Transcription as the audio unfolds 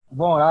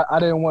Vaughn, I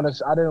didn't want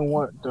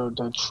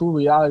the true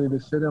reality to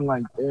sit in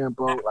like, damn,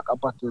 bro, like I'm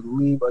about to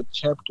leave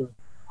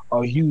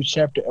a huge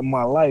chapter in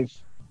my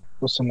life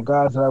with some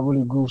guys that I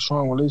really grew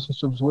strong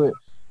relationships with,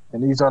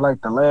 and these are like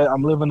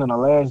I'm living in the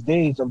last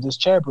days of this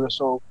chapter,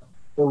 so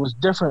it was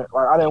different.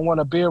 Like I didn't want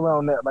to be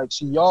around that. Like,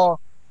 see, y'all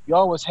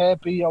was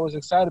happy, y'all was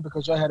excited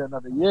because y'all had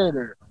another year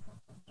there,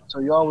 so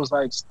y'all was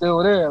like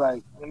still there.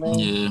 Like, I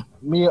mean,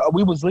 we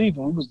was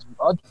leaving,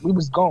 we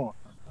was gone.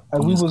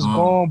 Like we was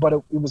gone, but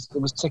it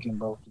was ticking,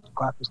 bro. The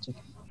clock was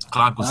ticking.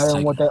 I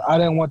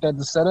didn't want that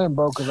to set in,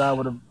 bro, because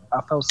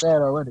I felt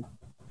sad already.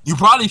 You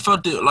probably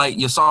felt it like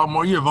your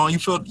sophomore year, Vaughn.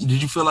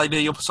 Did you feel like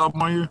that your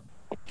sophomore year?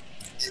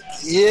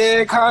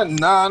 Yeah, kind of.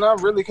 Nah,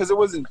 not really, because it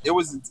wasn't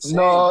the same.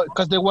 No,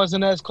 because they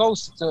wasn't as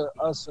close to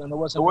us, and it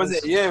wasn't.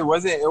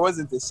 It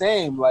wasn't the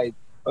same. Like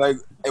when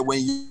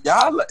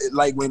y'all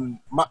when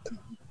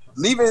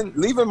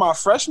leaving my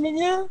freshman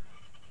year,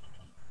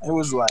 it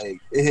was like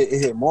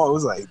it hit more. It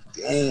was like,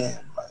 damn,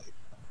 like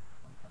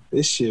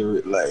this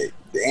shit, like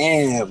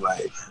damn,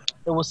 like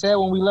it was sad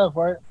when we left,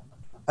 right?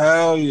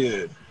 Hell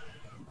yeah.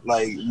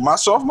 Like my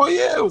sophomore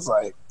year, it was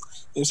like, you know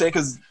what I'm saying,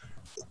 because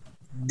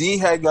D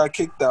had got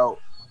kicked out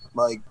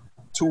like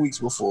 2 weeks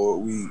before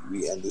we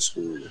ended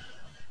school,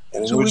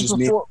 and it was just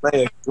before,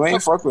 me. You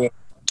ain't fuck with it.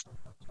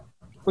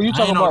 What you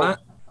talking about?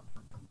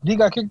 D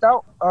got kicked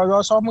out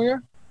your sophomore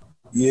year?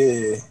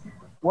 Yeah.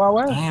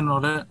 Why? I ain't know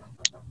that.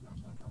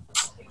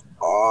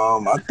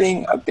 I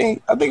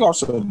think off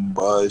some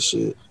buzz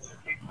shit.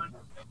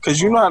 Cause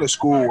you know how the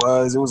school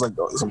was. It was like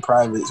it's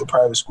a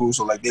private school,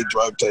 so like they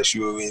drug test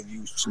you if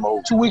you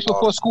smoke. 2 weeks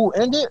before school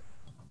ended?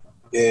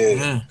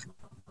 Yeah.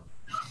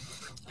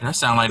 That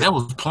sound like that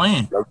was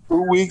planned. Like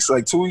 2 weeks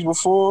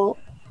before,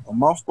 a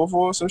month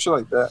before, some shit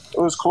like that.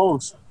 It was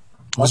close.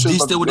 Was D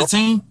still with the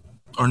team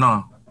or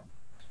no?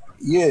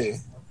 Yeah.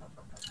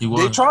 He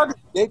was.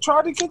 They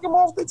tried to kick him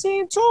off the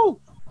team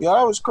too. Yeah,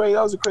 that was crazy.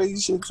 That was a crazy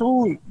shit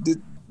too.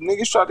 The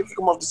niggas tried to kick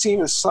him off the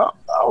team or something.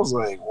 I was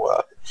like,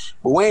 what?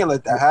 But we ain't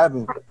let that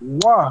happen.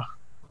 Why?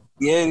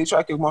 Yeah, they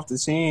tried to kick him off the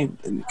team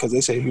because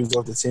they said he was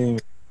off the team.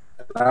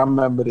 And I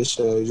remember this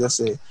show just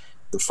said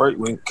the first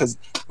one because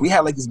we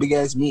had like this big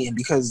ass meeting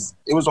because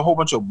it was a whole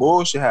bunch of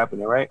bullshit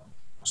happening, right?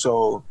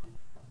 So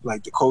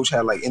like the coach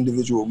had like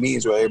individual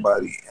meetings with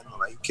everybody and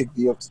like kicked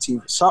me off the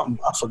team for something.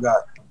 I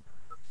forgot.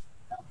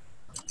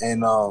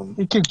 And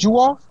he kicked you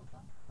off?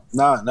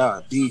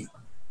 Nah, D.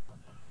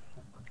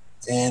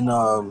 And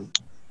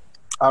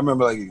I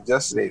remember like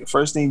yesterday, the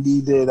first thing D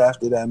did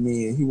after that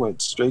meeting, he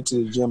went straight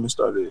to the gym and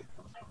started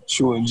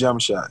shooting jump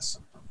shots.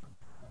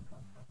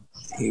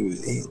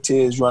 He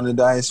tears running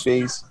down his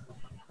face.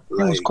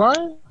 He was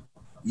crying?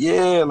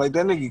 Yeah, like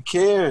that nigga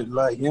cared.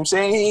 Like, you know what I'm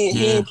saying?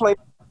 He ain't play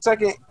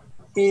second.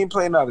 He ain't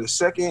playing out a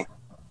second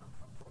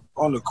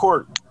on the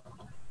court.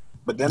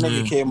 But that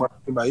nigga came up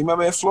about. You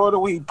remember in Florida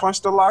when he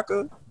punched the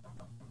locker?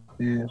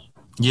 Yeah.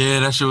 Yeah,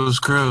 that shit was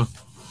cruel.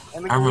 I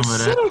remember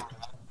that.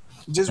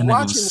 Just that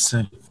watching it. You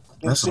know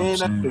what I'm saying?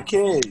 That's the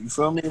kid. You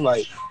feel me?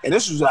 Like, and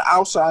this was an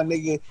outside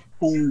nigga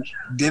who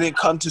didn't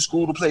come to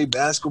school to play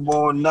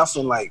basketball,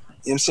 nothing. Like, you know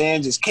what I'm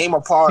saying? Just came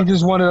apart. He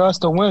just wanted us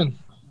to win.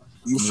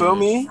 You feel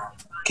me?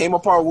 Came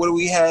apart what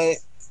we had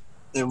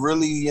and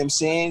really, you know what I'm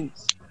saying,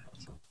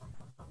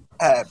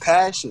 had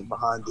passion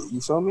behind it.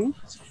 You feel me?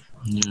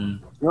 Yeah.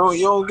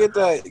 You don't get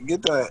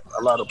that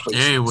a lot of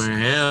places. Everywhere.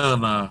 Hell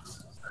no.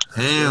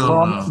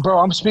 Hell no. Bro,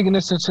 I'm speaking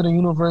this into the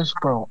universe,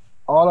 bro.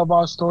 All of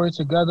our story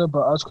together,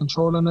 but us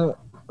controlling it,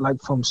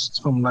 like from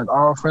like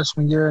our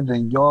freshman year, and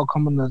then y'all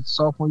coming to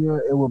sophomore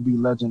year, it would be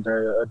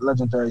legendary, a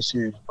legendary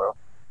series, bro.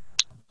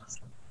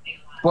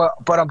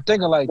 But I'm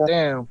thinking like,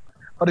 damn.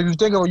 But if you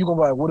think of it, you go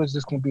like, what is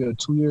this gonna be, a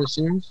 2-year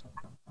series?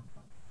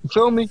 You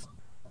feel me?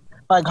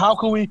 Like how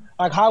can we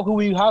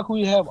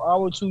have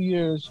our 2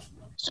 years,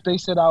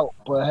 space it out,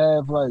 but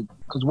have like,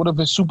 because what if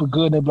it's super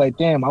good and they be like,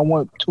 damn, I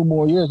want 2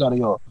 more years out of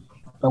y'all.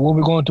 Like what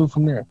we going to do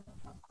from there?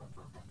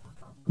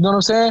 You know what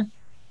I'm saying?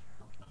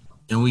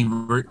 And we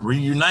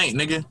reunite,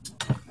 nigga.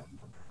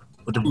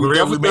 With the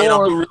bread we made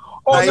off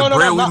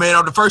we made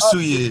off the first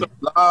 2 years.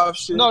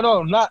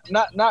 No,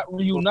 not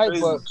reunite,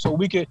 but so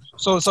we could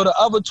so the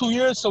other 2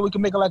 years, so we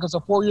can make it like it's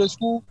a 4-year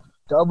school.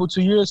 The other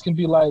 2 years can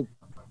be like,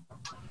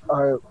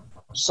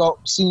 so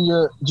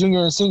senior,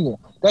 junior, and senior.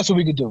 That's what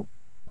we could do.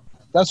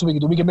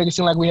 We can make it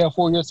seem like we have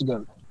 4 years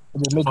together.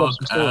 And just make up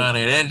some stories.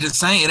 It ain't the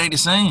same. It ain't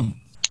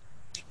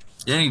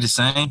the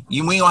same. We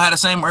ain't gonna have the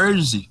same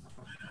urgency.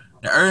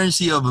 The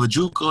urgency of a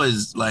JUCO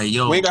is like,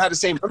 yo. We ain't gonna have the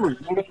same memory.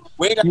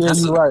 We ain't gonna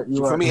you're right.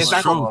 For me, it's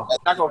not gonna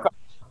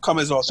come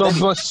as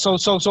authentic.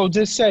 So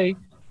just say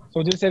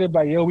that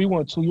like, yo, we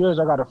want 2 years.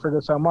 I gotta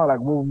figure something out.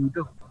 Like, what would we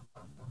do?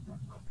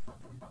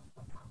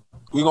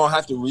 We gonna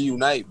have to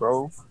reunite,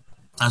 bro.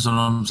 That's what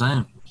I'm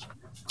saying.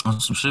 On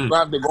some shit. We're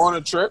gonna have to go on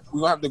a trip. We're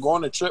gonna have to go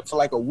on a trip for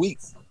like a week.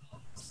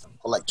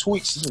 For like 2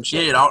 weeks or some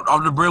shit. Yeah,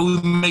 off the bread we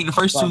made the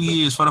first 2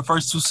 years for the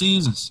first 2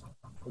 seasons.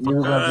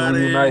 We're gonna have to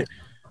reunite.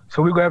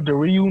 So we're gonna have to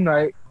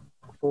reunite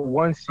for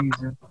 1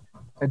 season,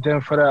 and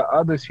then for that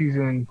other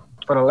season,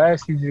 for the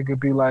last season, it could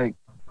be like,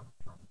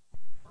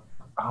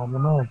 I don't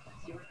know.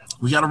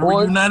 We gotta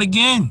reunite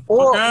again.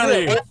 Or Fuck outta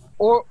here.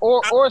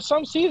 or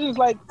some seasons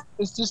like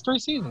it's just 3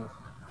 seasons.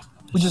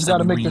 We just Said got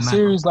to we make the reunite.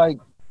 series like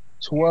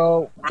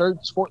 12, 13,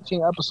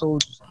 14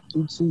 episodes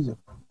each season.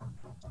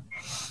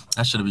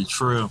 That should be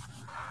true.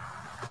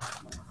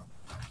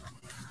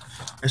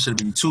 That should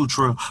be too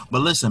true.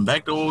 But listen,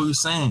 back to what we were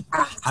saying.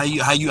 How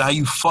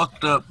you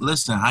fucked up.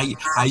 Listen, how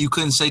you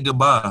couldn't say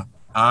goodbye.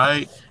 All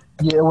right.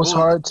 Yeah, it was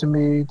hard to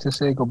me to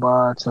say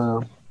goodbye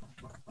to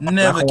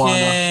Never Lackawanna.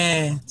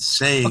 can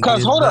say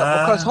Because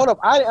goodbye. hold up,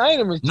 I ain't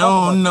even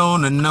talking No.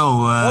 Hold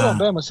on,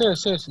 Bama,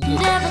 seriously.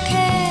 Never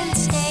can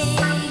say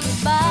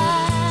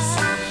goodbye.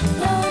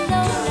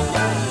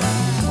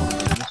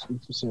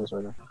 I'm serious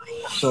right now.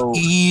 So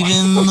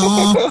Even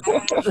though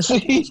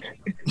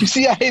you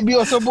see, I hate be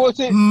on some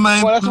bullshit.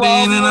 my Well, that's why I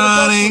pain don't and want to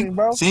talk to heartache him,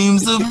 bro.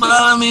 seems to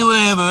follow me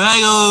wherever I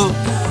go.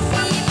 Even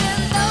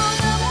though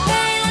the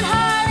pain and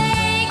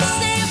heartache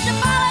seems to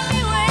follow me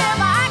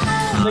wherever I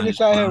go.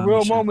 Niggas I had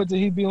real moments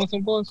and he be on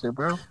some bullshit,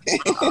 bro.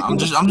 I'm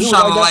just You trying was to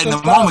like that lighten the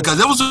since moment college. because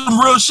it was some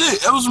real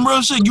shit. It was some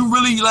real shit. You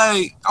really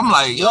like. I'm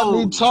like, Let yo,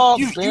 me talk,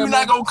 you Bama.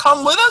 not gonna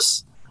come with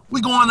us? We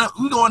going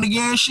to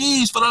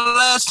Guarantees for the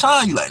last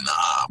time. You like,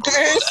 nah, bro.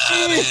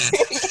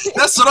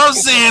 That's what I'm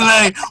saying.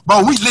 Like,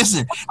 bro, we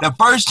listen. The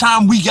first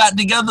time we got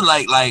together,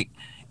 like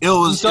it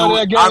was. started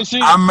at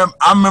Guarantees? I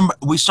remember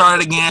we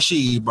started at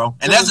Guarantees, bro.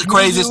 And It that's was the me,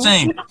 craziest you,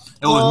 thing. It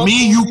Claude, was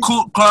me, you,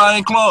 Cooley. Clyde,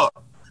 and Claude.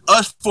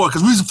 Us four,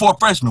 because we was the 4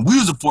 freshmen. We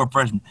was the 4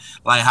 freshmen.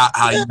 Like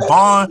how you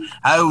bond,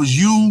 how it was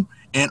you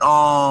and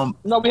No,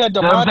 we had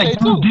That's what I'm Devontae saying.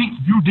 too.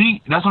 You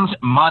deep. That's what I'm saying.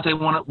 Monte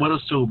wanted with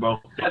us too, bro.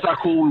 That's how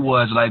cool we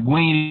was. Like we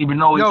didn't even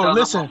know each Yo, other.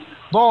 listen,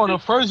 bro. The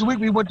first week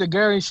we went to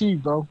Gary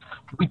Sheep, bro.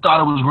 We thought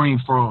it was Green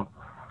Frog,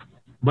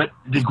 but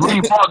the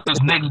Green Frog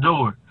is next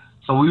door.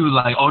 So we was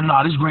like, oh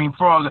no, this Green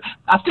Frog.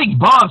 I think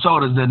Bob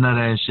told us that none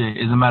of that shit.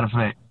 As a matter of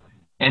fact,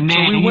 and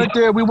then So we went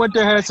there. We went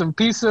there, had some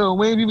pizza and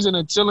wings. We was in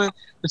there chilling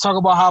to talk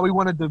about how we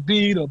wanted to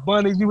be the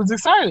bunnies. He was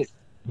excited.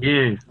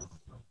 Yeah.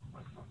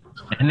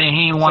 And then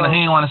he didn't want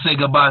to say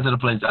goodbye to the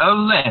place. I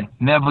was saying,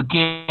 never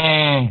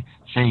can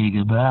say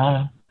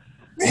goodbye.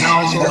 So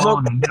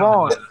look,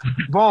 Vaughn,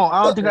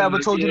 I don't think I ever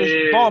told you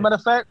this. Vaughn, matter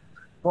of fact,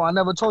 Vaughn, I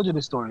never told you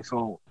this story.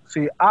 So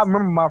see, I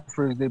remember my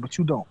first day, but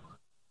you don't.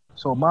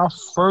 So my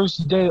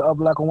first day of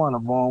Lackawanna,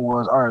 Vaughn,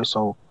 was all right.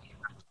 So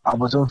I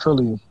was in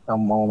Philly. I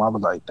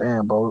was like,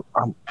 damn, bro,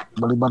 I'm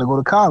really about to go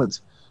to college.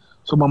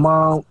 So my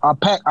mom, I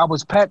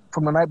was packed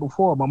from the night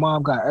before. My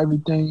mom got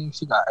everything.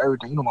 She got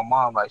everything. You know, my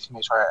mom, like, she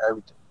made sure I had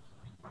everything.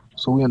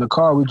 So we in the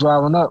car, we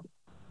driving up.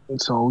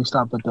 And so we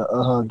stopped at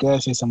the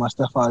gas station. My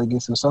stepfather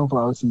gets some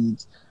sunflower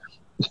seeds.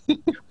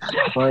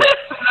 But,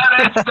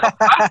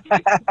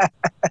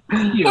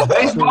 You a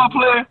baseball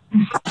player?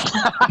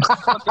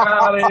 Fuck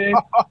out of here.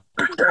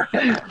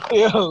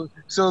 yo,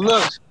 so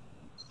look,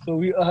 so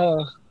we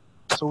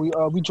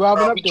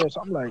driving up there.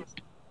 So I'm like,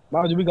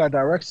 mind you, we got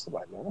directions. I'm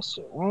like, man, that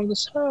shit long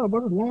as hell,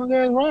 bro. Long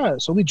ass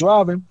ride. So we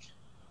driving,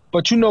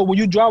 but you know, when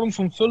you driving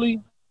from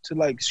Philly to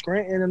like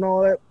Scranton and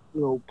all that,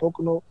 you know,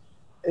 Pocono,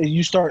 and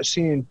you start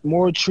seeing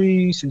more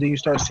trees, and then you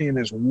start seeing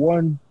this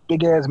one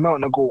big ass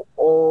mountain that go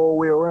all the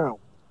way around,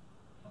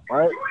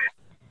 right?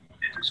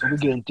 So we're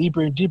getting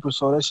deeper and deeper.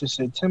 So that shit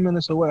said 10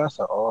 minutes away. I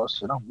said, oh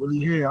shit, I'm really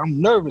here.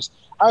 I'm nervous.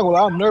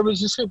 I'm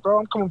nervous as shit, bro.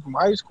 I'm coming from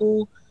high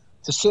school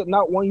to sitting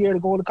out 1 year to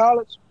go to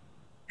college.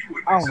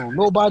 I don't know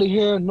nobody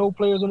here, no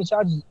players on the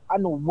side. I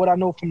know what I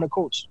know from the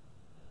coach.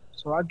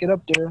 So I get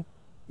up there,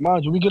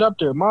 mind you. We get up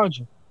there, mind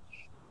you.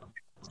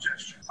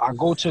 I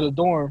go to the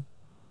dorm,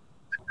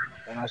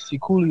 and I see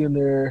Cooley in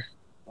there.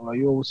 I'm like,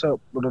 yo, what's up?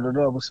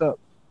 What's up?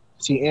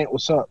 See Ant,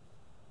 what's up?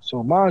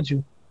 So mind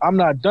you, I'm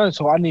not done,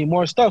 so I need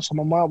more stuff.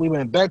 So we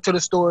went back to the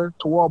store,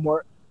 to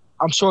Walmart.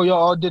 I'm sure y'all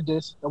all did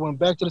this. I went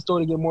back to the store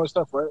to get more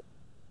stuff, right?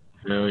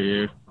 Hell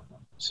yeah.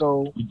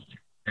 So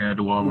Yeah,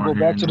 the you Walmart. go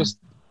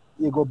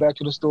back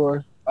to the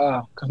store.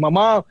 Cause my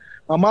mom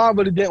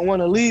really didn't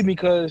want to leave me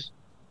because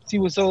she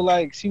was so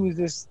like,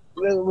 it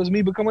was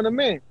me becoming a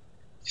man.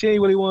 She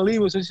didn't really want to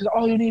leave me, so she said,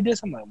 oh, you need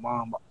this? I'm like,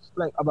 Mom,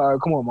 I'm like,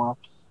 come on, Mom.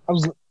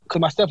 Cause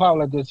my stepfather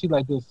like this, he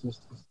like this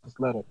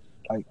letter.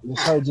 Like,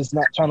 it's her just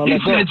not trying to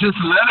let go. He said just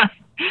let her.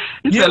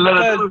 He said let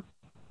her do it.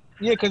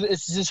 Yeah, cause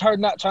it's just her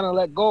not trying to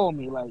let go of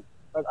me. Like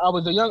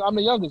I'm the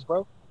youngest,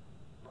 bro.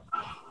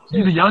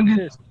 You the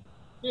youngest?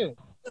 Yeah.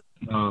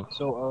 Oh.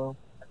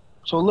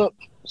 So look,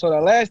 so the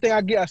last thing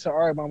I get, I said,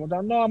 all right, Mom,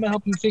 I'm gonna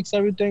help you fix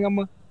everything. I'm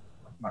like,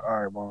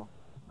 all right, Mom.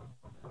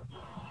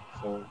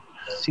 So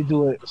she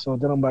do it. So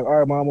then I'm like, all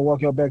right, Mom, I'm gonna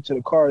walk y'all back to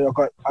the car.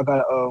 I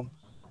got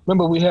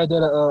remember we had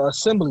that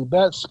assembly,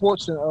 bat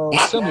sports and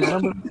assembly,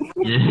 remember?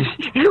 Yeah.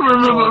 You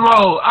remember,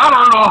 bro. I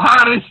don't know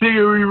how this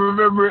nigga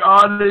remember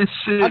all this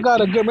shit. I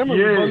got a good memory,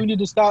 Yeah. bro. You need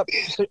to start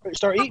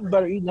eating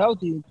better, eating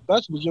healthy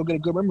vegetables. You'll get a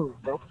good memory,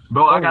 bro.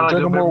 Bro, I got like a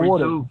drinking more memory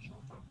water. too.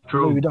 No,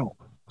 True. you don't.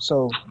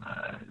 So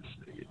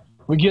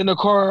we get in the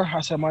car.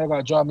 I said, "Man, you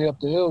gotta drive me up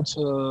the hill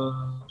to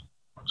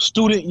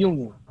Student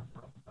Union."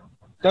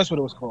 That's what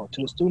it was called,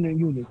 to the Student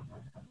Union.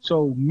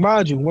 So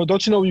mind you, well,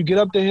 don't you know when you get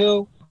up the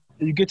hill,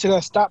 and you get to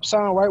that stop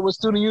sign right where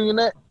Student Union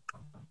at?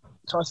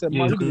 So I said,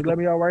 "Mom, you can let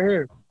me out right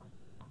here."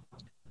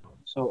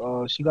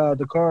 So she got out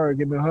the car,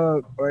 give me a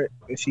hug, right?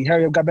 And she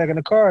hurry up, got back in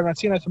the car, and I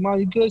seen her. I said, "Mom,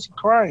 you good?" She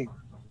crying.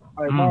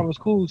 Like, Mom was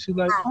cool. She's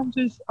like, I'm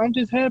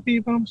just happy,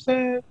 but I'm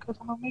sad because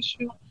I'm gonna miss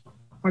you.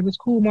 Like, it's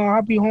cool, Mom.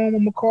 I'll be home.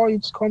 I'm gonna call you.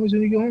 Just call me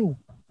when you get home.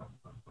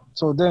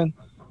 So then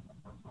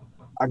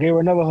I gave her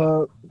another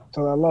hug,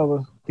 told her I love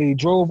her. They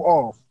drove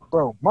off,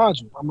 bro.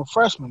 Mind you, I'm a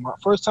freshman. My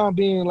first time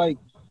being like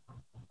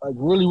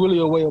really, really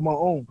away on my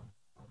own.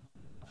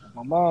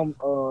 My mom,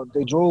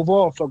 they drove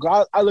off. Look,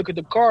 I look at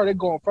the car. They're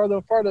going further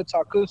and further until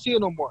I couldn't see it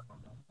no more.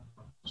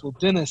 So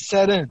then it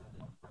set in.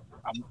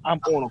 I'm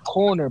on a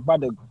corner by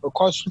the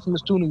across the street from the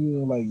student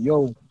union. Like,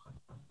 yo,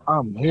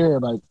 I'm here.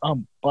 Like,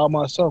 I'm by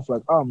myself.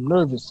 Like, I'm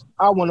nervous.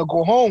 I want to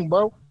go home,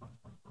 bro.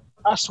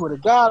 I swear to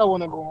God, I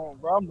want to go home,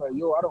 bro. I'm like,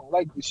 yo, I don't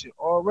like this shit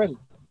already.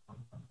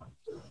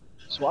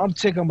 So I'm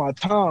taking my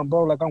time,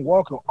 bro. Like, I'm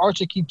walking.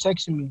 Archer keep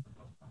texting me.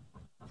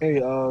 Hey,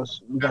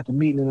 we got the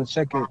meeting in a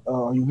second.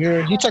 Are you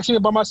here? He texted me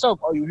by myself.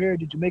 Are you here?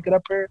 Did you make it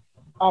up here?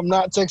 I'm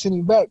not texting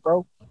him back,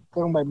 bro.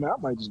 Cause I'm like, man, I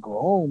might just go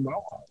home. I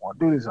don't want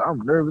to do this. I'm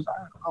nervous.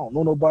 I don't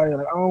know nobody.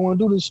 Like, I don't want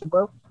to do this shit,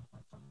 bro.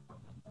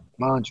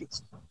 Mind you.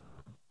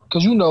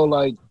 Cause you know,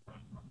 like,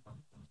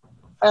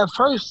 at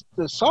first,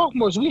 the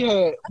sophomores we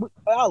had,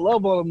 I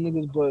love all them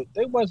niggas, but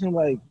they wasn't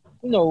like,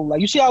 you know,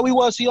 like, you see how we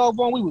was to y'all,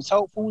 Vaughn? We was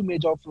helpful. We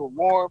made y'all feel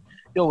warm.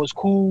 Yo, it was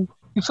cool.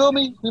 You feel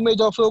me? We made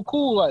y'all feel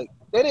cool. Like,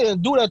 they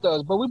didn't do that to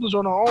us, but we was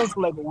on our own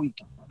for like a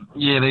week.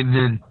 Yeah, they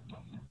did.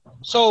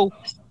 So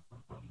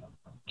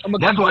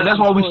that's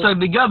why we stuck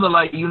together.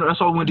 Like, you know,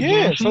 that's why we went to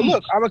yeah. So Sheets.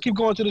 look, I'm gonna keep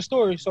going to the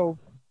story. So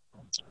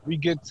we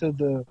get to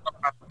the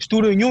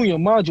student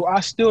union. Mind you, I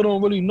still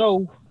don't really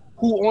know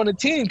who on the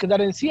team because I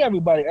didn't see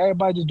everybody.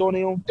 Everybody just doing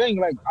their own thing.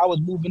 Like, I was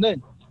moving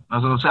in.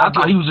 That's what I'm saying. I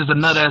thought he was just a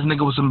nut ass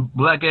nigga with some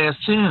black ass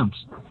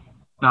Timbs.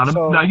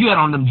 Now you had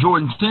on them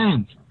Jordan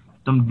 10s,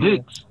 them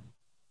dicks.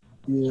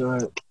 Yeah,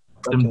 right.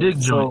 Them Okay, dick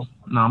joints.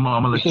 No, I'm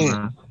gonna let you,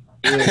 man.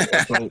 Yeah,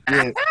 okay,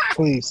 yeah,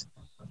 please,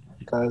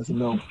 because you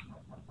know,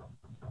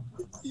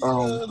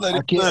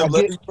 I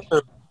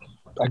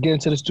get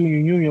into the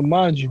student union.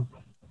 Mind you,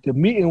 the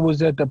meeting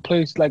was at the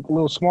place like a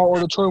little small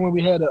auditorium where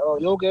we had a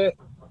yoga at.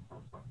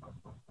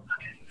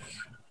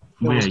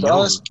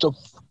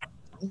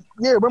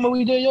 Yeah, remember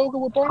we did yoga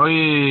with Bart? Oh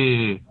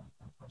yeah.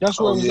 That's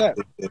where it was at.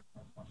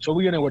 So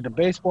we in there with the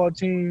baseball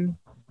team.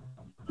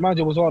 Mind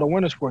you, it was all the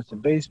winter sports: the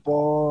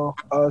baseball,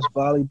 us,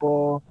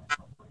 volleyball.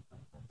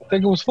 I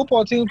think it was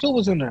football team too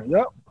was in there.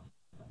 Yep.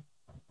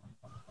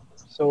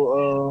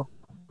 So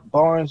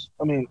Barnes,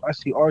 I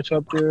see Arch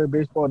up there,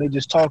 baseball, they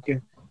just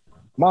talking.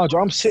 Mind you,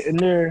 I'm sitting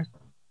there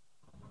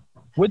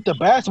with the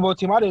basketball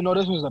team. I didn't know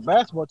this was a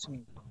basketball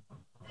team.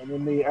 And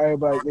then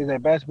everybody, they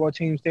said basketball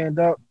team stand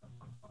up,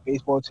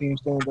 baseball team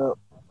stand up,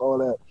 all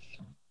that.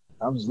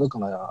 I'm just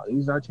looking like, oh,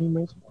 these our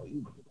teammates?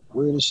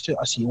 Weird as shit.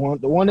 I see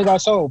the one that I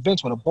saw,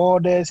 Vince with a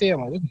bald ass hair.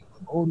 I'm like, this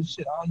is old as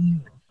shit out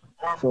here.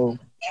 So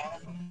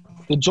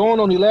the joint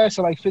only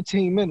lasted like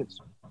 15 minutes.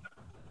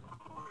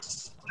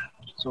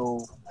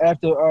 So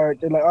after,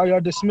 they're like, oh, y'all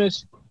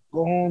dismissed.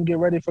 Go home, get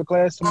ready for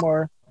class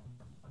tomorrow.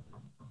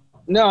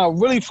 Now I'm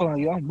really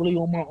feeling I'm really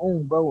on my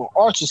own, bro. And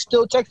Arch is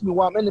still texting me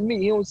while I'm in the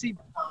meeting. He don't see me.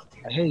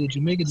 Like, hey, did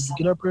you make it? Did you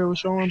get up here with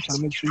Sean? I'm trying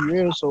to make sure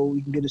you're here so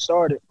we can get it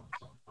started.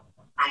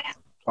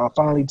 So I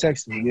finally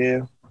texted him,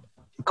 yeah.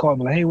 He called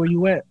me like, hey, where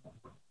you at?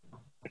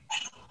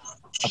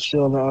 I'm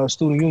still in the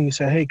student union. He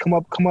said, hey, come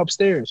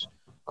upstairs.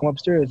 Come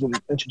upstairs and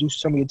introduce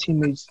some of your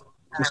teammates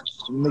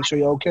just to make sure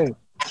you're okay.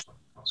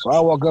 So I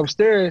walk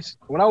upstairs.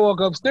 When I walk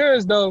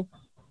upstairs, though,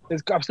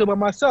 I'm still by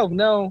myself.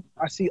 Now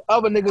I see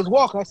other niggas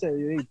walking. I said,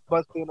 yeah, they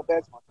busted in the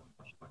basketball.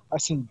 I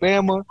seen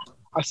Bama.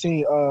 I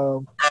seen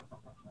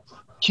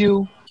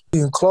Q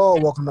and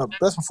Claude walking up.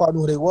 That's before I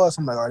knew who they was.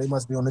 I'm like, all right, they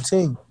must be on the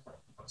team.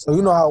 So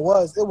you know how it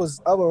was. It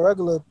was other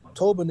regular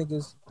silly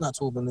niggas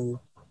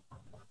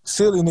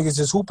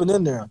just hooping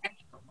in there.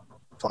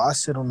 So I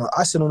sit on the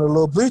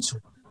little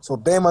bleacher. So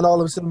Bama and all of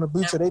them sit on the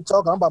bleacher. They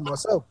talking. I'm by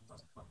myself.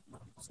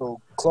 So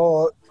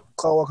Claude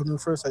walking me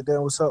first. Like,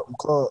 damn, what's up? I'm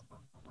Claude.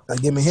 I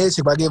give him a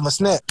handshake, but I gave him a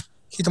snap.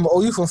 He told me,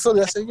 oh, you from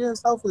Philly? I said, yeah,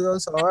 South Philly. I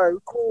said, all right,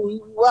 cool.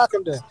 You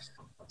rocking then.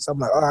 So I'm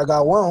like, all right, I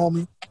got one,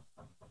 homie.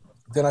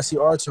 Then I see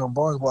Archie and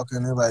Barnes walking,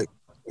 and they're like,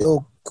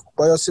 yo,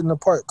 why y'all sitting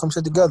apart? Come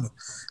sit together.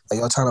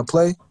 Like, y'all trying to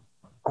play?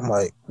 I'm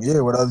like,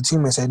 yeah, with other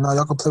teammates. Say, no,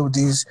 y'all can play with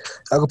these.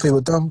 Y'all can play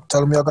with them. Tell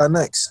them y'all got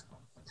next.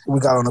 We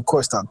got on the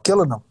court, start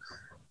killing them.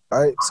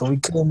 All right, so we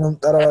killing them,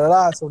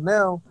 da-da-da-da. So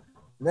now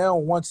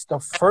once the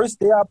first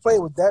day I played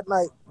was that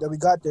night that we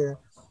got there,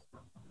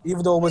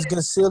 even though it was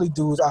against silly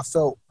dudes, I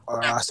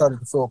started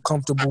to feel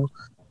comfortable.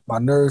 My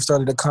nerves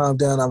started to calm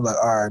down. I'm like,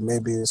 all right,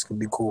 maybe this could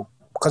be cool.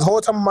 Because the whole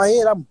time in my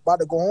head, I'm about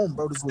to go home,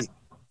 bro, this week.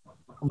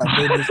 I'm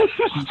like, maybe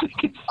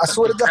I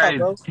swear to God,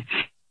 bro.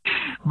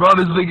 Bro,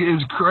 this nigga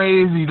is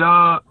crazy,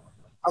 dog.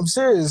 I'm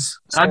serious.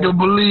 I can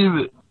believe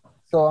it.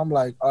 So I'm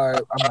like, all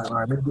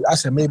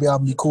right, maybe I'll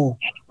be cool.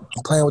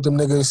 I'm playing with them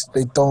niggas.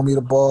 They throwing me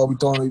the ball. We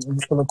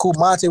feeling cool.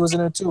 Monte was in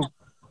there too.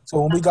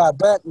 So when we got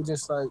back, we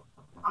just like,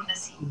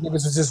 niggas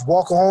was just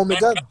walking home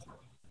together,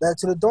 back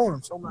to the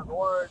dorm. So I'm like,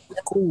 all right,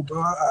 it's cool,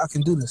 bro. I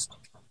can do this.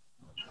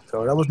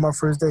 So that was my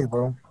first day,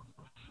 bro.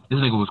 This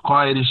nigga was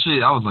quiet as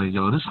shit. I was like,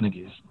 yo, this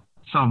nigga is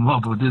something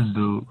up with this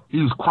dude. He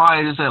was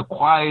quiet as hell,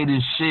 quiet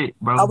as shit,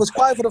 bro. I was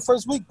quiet for the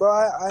first week, bro.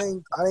 I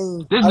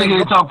ain't. This nigga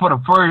didn't talk for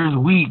the first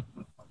week.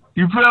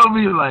 You feel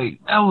me? Like,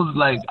 that was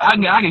like, I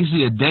can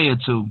see a day or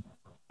two.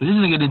 But this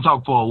nigga didn't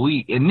talk for a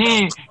week. And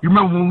then, you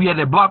remember when we had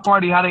that block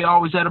party, how they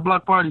always had a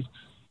block party?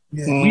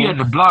 Yeah. We had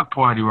the block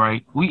party,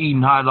 right? We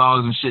eating hot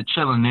dogs and shit,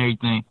 chilling and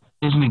everything.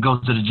 This nigga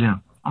goes to the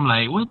gym. I'm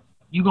like, what?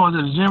 You going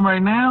to the gym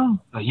right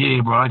now? Like, yeah,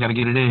 bro, I got to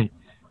get it in.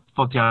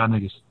 Fuck y'all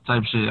niggas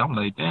type shit. I'm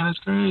like, damn, that's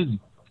crazy.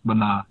 But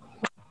nah.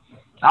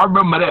 I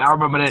remember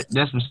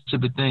that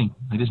specific thing.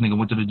 Like, this nigga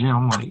went to the gym.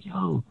 I'm like,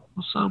 yo,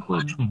 what's up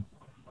with me?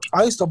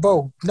 I used to,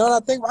 bro. You know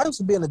what I think? I used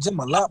to be in the gym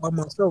a lot by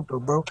myself, though,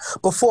 bro.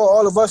 Before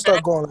all of us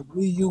started going, like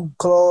me, you,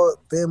 Claude,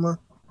 Bama.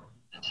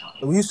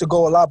 We used to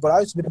go a lot, but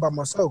I used to be there by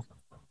myself.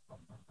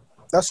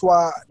 That's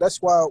why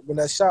when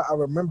that shot, I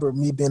remember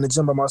me being in the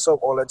gym by myself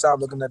all the time,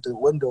 looking at the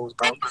windows,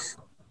 bro.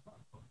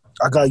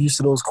 I got used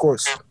to those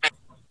courts.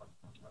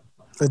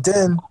 And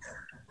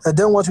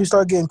then once we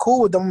started getting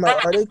cool with them, I'm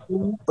like, are they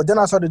cool? But then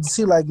I started to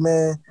see, like,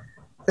 man,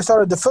 it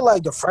started to feel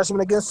like the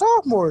freshmen against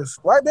sophomores,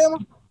 right,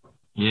 Bama?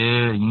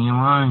 Yeah, you ain't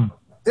lying.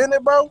 Didn't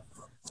it, bro?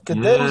 Cause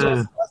they was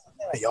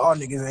like, y'all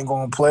niggas ain't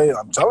gonna play.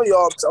 I'm telling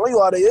you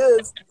how they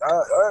is.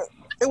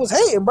 It was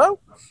hating, bro.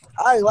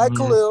 I ain't like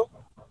Khalil.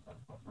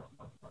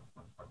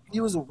 He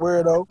was a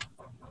weirdo.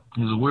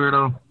 He's a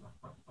weirdo.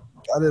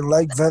 I didn't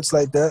like Vince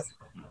like that.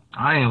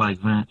 I ain't like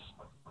Vince,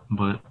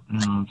 but you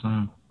know what I'm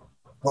saying.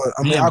 But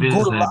I mean, I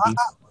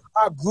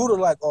grew to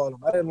like all of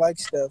them. I didn't like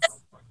Steph.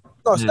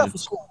 No, Steph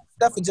was cool.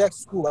 Steph and Jackson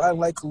was cool. I didn't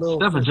like Khalil.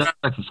 Steph and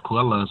Jackson's cool.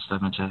 I love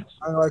Steph and Jackson.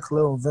 I didn't like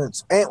Khalil and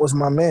Vince. Ant was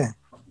my man.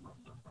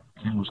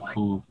 Ant was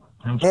cool.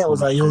 Ant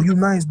was like, yo, you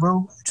nice,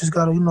 bro. You just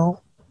gotta, you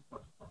know.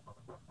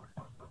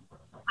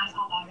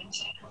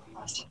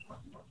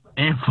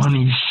 Ant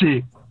funny as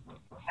shit.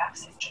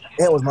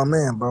 Ant was my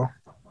man, bro.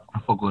 I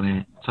fuck with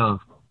Ant.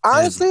 Tough.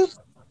 Honestly,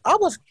 I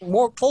was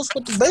more close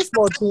with the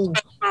baseball team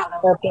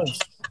at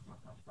first.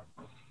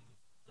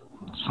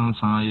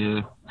 Sometimes,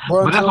 yeah.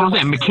 Bro, but that's what I'm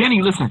saying.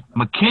 McKinney, listen.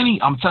 McKinney,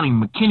 I'm telling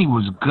you, McKinney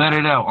was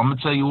gutted out. I'm going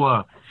to tell you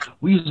what.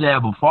 We used to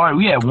have a party.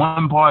 We had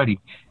one party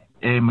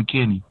at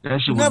McKinney.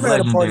 That shit was never legendary.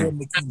 had a party at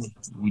McKinney.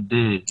 We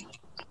did.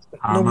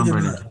 I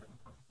remember that.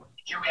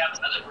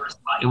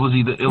 It was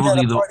either. We had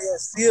a party at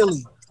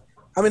Sealy.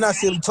 I mean, not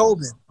Sealy,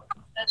 Tobin.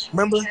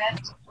 Remember?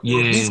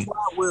 Yeah.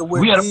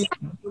 We had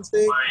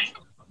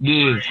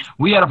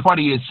we had a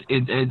party at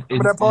remember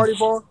that party,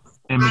 bro?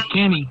 In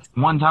McKinney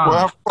one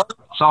time,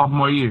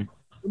 sophomore year.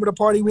 Remember the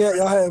party we had?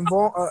 Y'all had in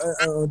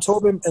Vaughn,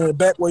 Tobin, in the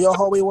back where your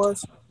hallway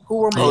was?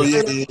 Who remember? Oh,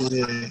 yeah.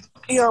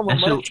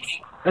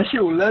 That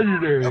shit was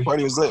legendary. That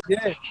party was lit.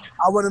 Yeah.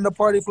 I went in the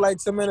party for like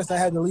 10 minutes. I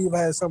had to leave. I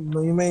had something,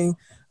 you know what I mean?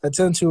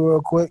 Attend to real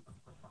quick.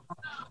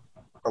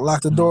 I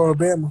locked the door on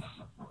Bama.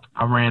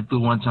 I ran through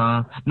one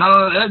time.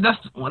 No, that's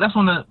when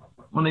the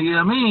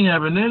meeting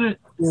happened, didn't it?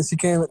 Yeah, she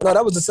came. No,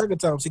 that was the second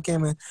time. She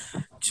came and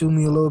chewed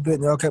me a little bit,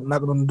 and y'all kept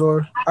knocking on the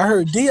door. I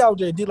heard D out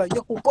there. D like,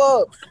 yo,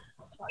 Bub.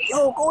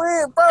 Yo, go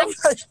in, bro.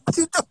 Like,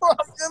 you know what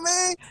I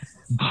mean?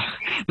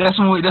 That's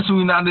when we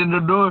knocked in the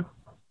door.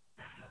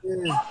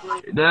 Yeah.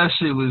 That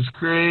shit was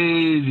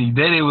crazy.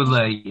 Then it was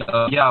like,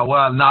 y'all,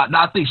 well,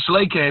 I think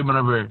Slay came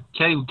over.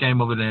 Kay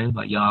came over there.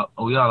 Like, y'all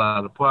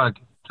out of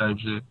pocket type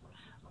shit.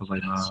 I was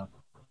like, nah.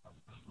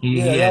 He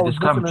had this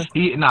coming.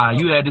 You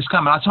had this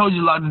coming. I told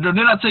you to lock the door.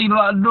 Didn't I tell you to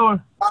lock the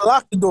door? I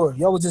locked the door.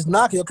 Y'all was just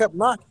knocking. Y'all kept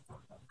knocking.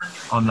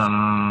 Oh, no.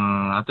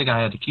 I think I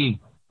had the key.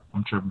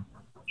 I'm tripping.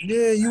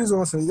 Yeah, you was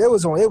on some. It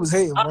was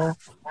hating, bro.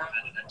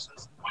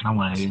 I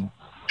wasn't hating.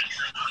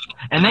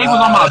 And they was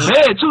on my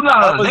bed, too.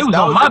 No, they was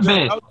on my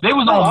bed. They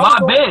was on my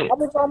bed. I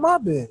was on my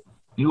bed.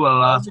 You a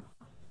lie.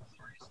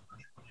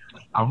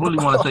 I really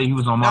want to say he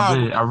was on my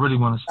bed. I really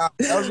want to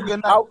say. That was a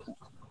good night.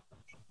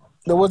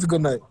 That was a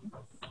good night.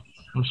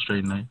 It was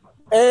straight night.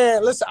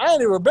 And listen, I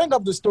ain't even bring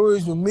up the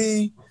stories with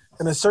me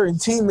and a certain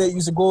teammate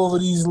used to go over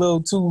these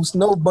little two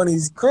snow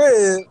bunnies'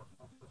 crib.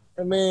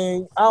 I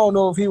mean, I don't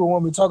know if he would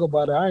want me to talk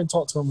about it. I ain't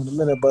talked to him in a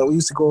minute, but we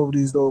used to go over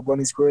these little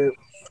bunnies' crib.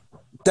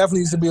 Definitely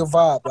used to be a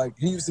vibe. Like,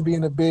 he used to be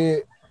in the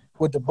bed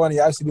with the bunny.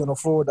 I used to be on the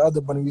floor with the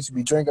other bunny. We used to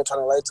be drinking,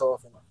 turning the lights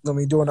off,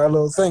 and doing our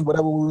little thing,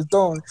 whatever we was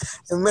doing.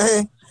 And,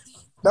 man,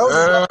 that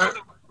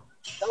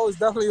was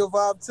definitely a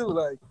vibe, too.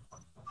 Like,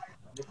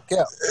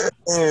 yeah.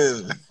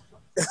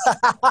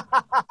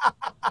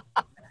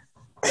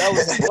 That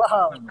was a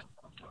vibe.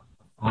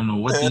 I don't know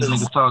what these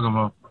niggas talking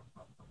about.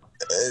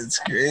 It's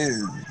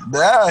crazy.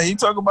 Nah, he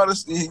talk about a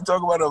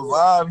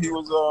vibe. He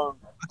was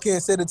I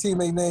can't say the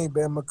teammate name,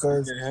 man,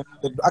 because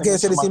I can't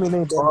say the teammate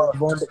name,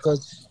 man,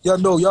 because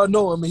y'all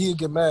know him and he'd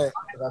get mad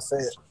if I say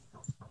it.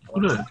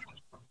 Who that?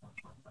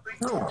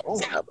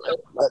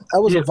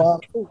 That was a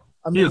vibe too.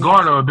 I mean, he a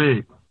guard or a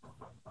big?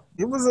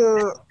 It was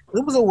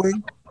a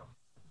wing.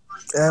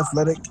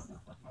 Athletic.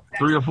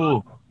 3 or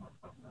 4?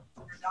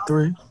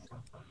 3.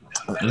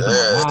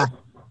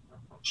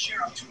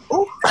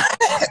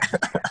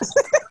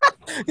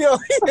 Yo,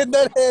 he a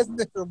nut ass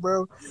nigga,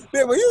 bro.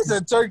 Yeah, but you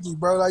just a turkey,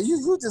 bro. Like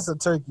you just a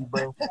turkey,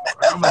 bro.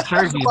 I'm a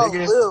turkey, About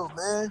nigga. Lil,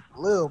 man.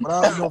 Lil, but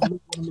I don't know if Lil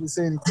wanted me to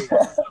say anything.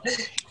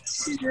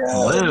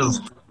 Lil.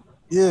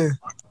 Yeah.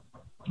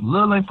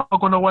 Lil ain't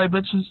fuck with no white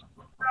bitches.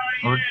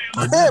 Or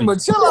Damn, but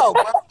chill out,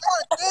 bro. God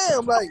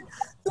damn, like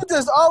you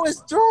just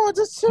always drawing.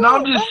 Just chill. No,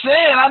 I'm just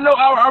saying. I know.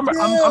 I'm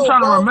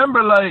trying to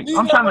remember. Like Leave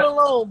I'm that trying one to.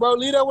 alone, bro.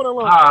 Leave that one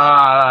alone.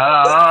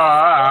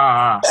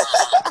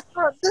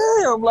 God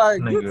damn, like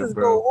you Nigga, just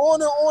bro. go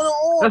on and on and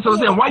on. That's what I'm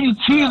saying. Why you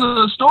teasing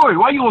the story?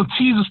 Why you gonna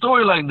tease a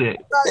story like that?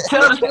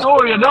 Tell the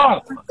story or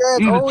don't.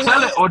 Either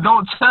tell it or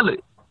don't tell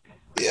it.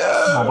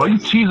 Yeah. Come on, bro. You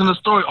teasing the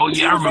story. Oh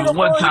yeah, I remember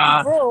one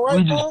time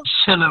we just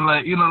chilling,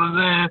 like you know what I'm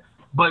saying.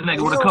 Butt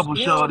naked with a couple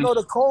You don't shorties. know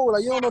the code,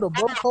 like you don't know the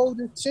bro code.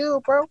 Just chill,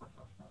 bro.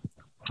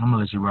 I'm gonna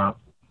let you rock.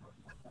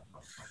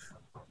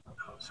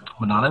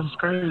 But no, that's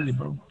crazy,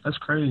 bro. That's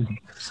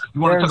crazy.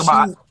 You want to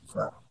talk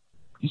about?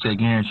 You said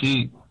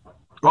guaranteed.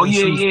 Oh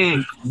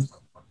yeah.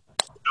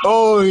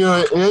 Oh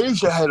yeah, you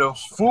should have the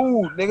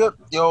food, nigga.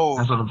 Yo,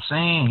 That's what I'm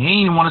saying. He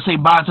ain't even want to say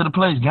bye to the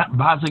place.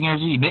 Bye to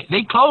guaranteed.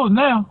 They closed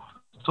now,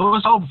 so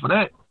it's over for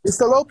that. It's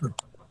still open.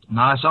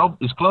 No, it's open.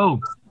 It's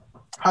closed.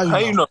 How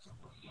you know?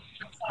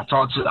 I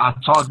talked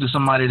to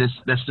somebody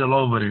that's still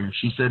over there.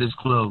 She said it's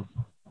closed.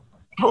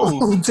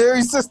 Oh,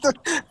 Terry's sister.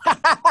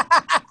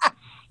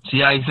 See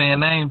how he saying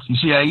names? You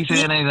see how he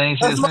saying names? I ain't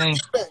say his name.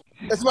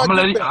 That's my I'm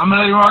gonna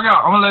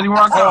let him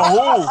rock out.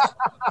 Oh,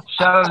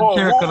 Shout out to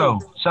Terica though.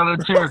 Shout out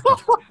to Terica.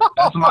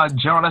 That's my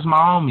Joe. That's my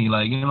homie.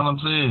 Like you know what I'm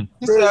saying.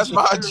 that's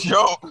my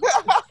joke.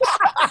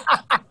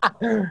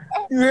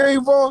 You hear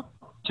him, boy?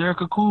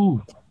 Terica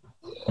cool.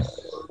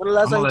 When the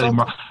last time you let him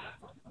talked? rock.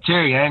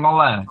 Terry, I ain't gonna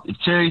lie. If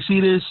Terry see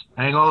this,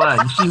 I ain't gonna lie.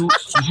 You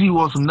see who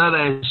wants some nut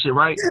ass shit,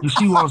 right? You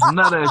see who wants some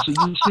nut ass shit.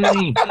 You see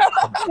him.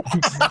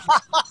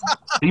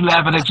 He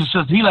laughing at your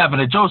sister. He laughing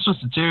at your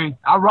sister, Terry.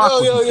 I rock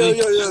with you.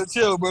 Yo,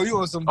 chill, bro. You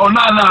want some? Oh, no.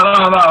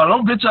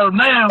 Don't bitch up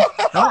now.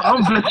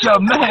 Don't bitch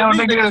up now,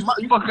 nigga.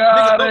 Fuck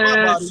out of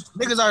here.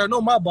 Niggas already know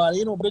my body.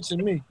 Ain't no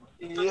bitching me.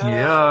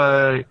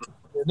 Yeah.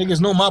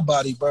 Niggas know my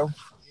body, bro.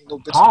 Ain't no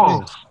bitching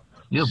Oh,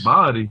 your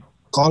body.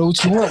 Call it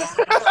what you want.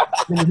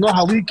 Niggas know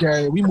how we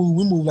carry it. We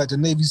move like the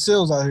Navy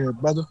SEALs out here,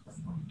 brother.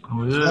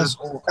 Oh, yeah. That's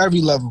on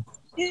every level.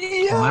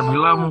 On every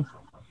level?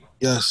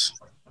 Yes.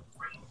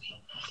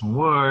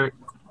 Word.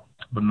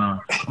 But nah,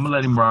 I'm gonna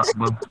let him rock,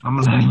 bro. I'm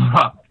gonna let him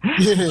rock.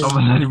 Yeah. I'm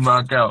gonna let him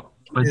rock out.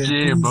 But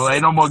yeah, bro,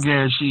 ain't no more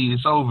guarantee.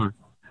 It's over.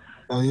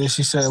 Oh yeah,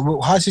 she said.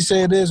 How she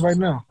say it is right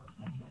now?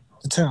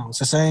 The town, it's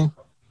the same.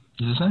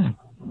 It's the same.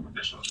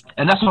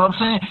 And that's what I'm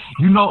saying.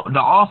 You know, the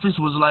office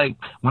was like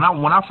when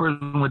I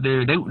first went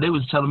there, they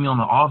was telling me on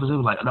the office. It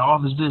was like the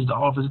office this, the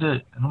office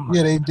that. And I'm like,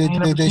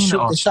 Yeah, they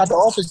shot the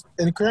office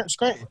in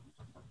Scranton.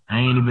 I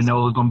ain't even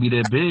know it was gonna be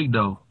that big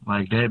though.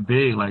 Like that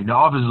big. Like the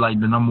office is like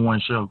the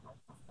 #1 show.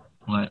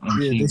 Like on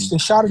TV. They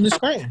shot in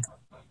Scranton.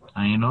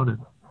 I ain't know that.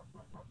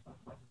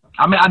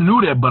 I mean, I knew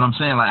that, but I'm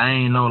saying like I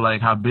ain't know like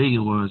how big it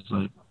was.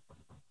 Like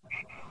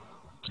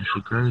that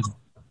shit crazy.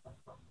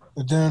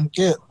 But then,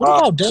 yeah. What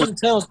about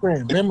downtown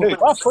Scranton?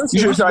 You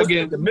should try to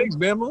get in the mix,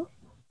 Bama.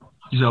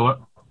 You said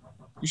what?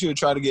 You should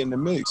try to get in the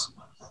mix.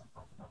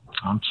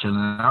 I'm chilling.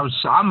 I was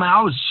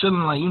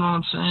chilling, like, you know what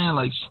I'm saying?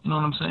 Like, you know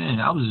what I'm saying?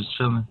 I was just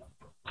chilling.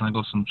 Can I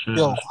go some chill?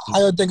 Yo,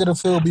 how you think it'll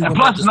feel? And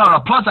plus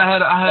I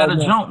had a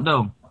jump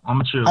though. I'm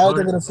a chill. How you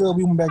think it'll feel?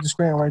 We went back to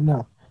Scranton right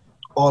now.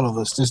 All of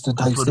us, just to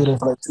like stay there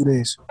for like 2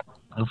 days.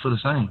 I feel the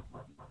same.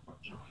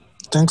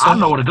 Think so? I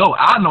know where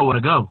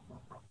to go.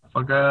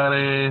 Fuck out of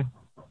here.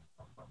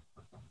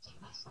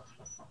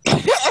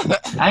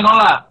 I ain't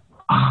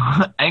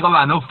gonna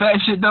lie. No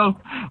fat shit though.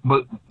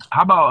 But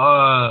how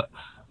about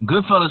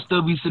Goodfellas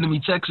still be sending me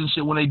texts and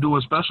shit when they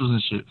doing specials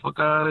and shit. Fuck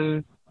out of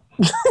here.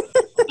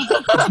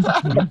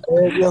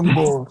 Young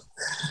boy.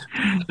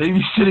 They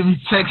be sending me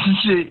texts and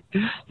shit.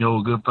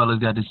 Yo, Goodfellas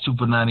got this 2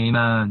 for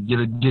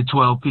 $99. Get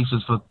 12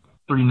 pieces for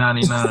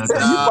 $3.99. You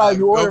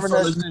probably ordering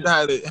that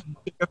shit.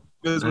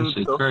 That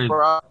shit crazy.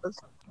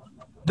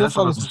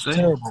 Goodfellas was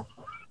terrible.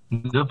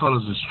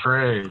 Goodfellas was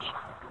trash.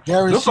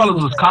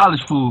 Goodfellas was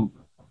college food.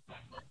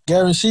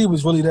 Guarantee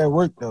was really that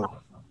work though.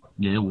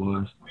 Yeah, it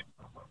was.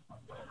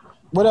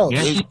 What else?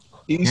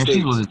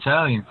 Guarantee was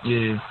Italian.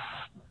 Yeah.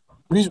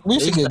 We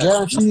should get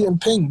Guarantee and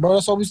Ping, bro.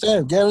 That's all we used to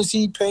have.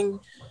 Guarantee, Ping,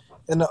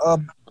 and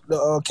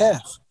the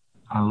calf.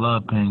 I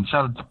love Ping.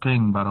 Shout out to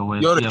Ping, by the way.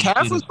 Yo, the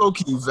calf was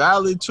low-key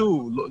valid,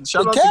 too.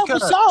 Shout out to calf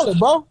was solid,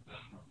 bro.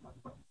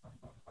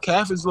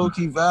 Calf is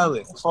low-key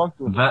valid. Fuck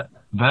with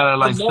valid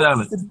like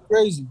salad.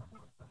 Crazy.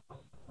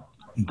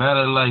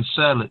 Valid like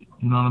salad.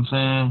 You know what I'm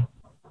saying?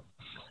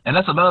 And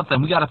that's another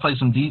thing. We got to play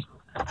some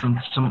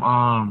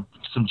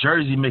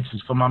Jersey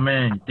mixes for my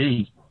man,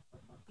 D.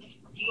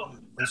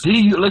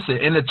 D, listen,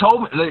 in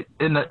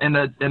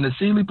the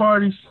Sealy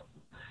parties,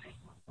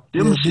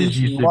 them shit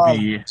used to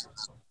be.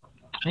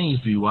 He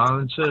used to be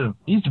wild and chill.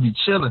 He used to be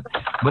chilling.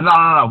 But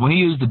no. When he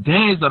used to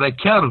dance on that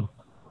kettle,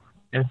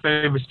 that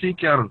famous tea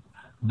kettle,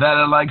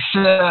 valid like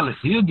salad,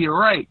 he'll get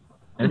right.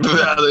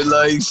 Valid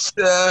like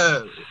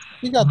salad.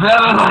 Valid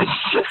like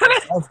salad.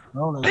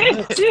 bro.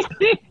 Like,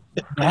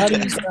 how do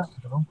you stop,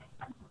 bro?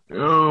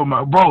 Oh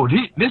my bro,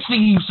 this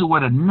thing used to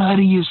wear the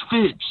nuttiest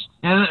fits,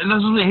 and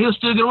that's what he'll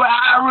still get away.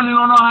 I really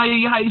don't know how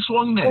he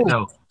swung that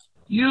though.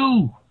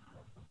 You,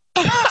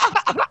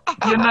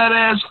 your nut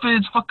ass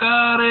fits, fuck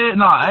out of it.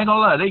 No, I ain't gonna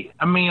lie.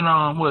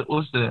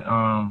 What's that?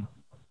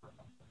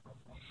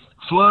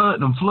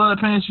 Them flood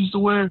pants used to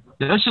wear.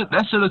 That shit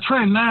a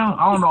trend now.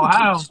 I don't know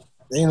how.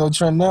 Ain't no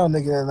trend now,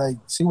 nigga. Like,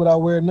 see what I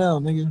wear now,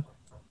 nigga.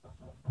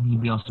 You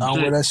be on some I don't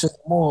shit. wear that shit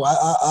more.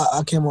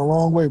 I came a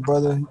long way,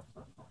 brother.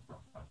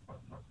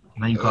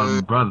 Now you call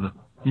me brother.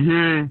 You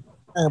hear?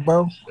 Yeah,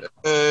 bro.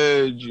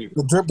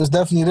 The drip is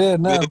definitely there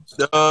now.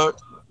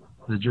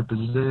 The drip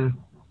is there.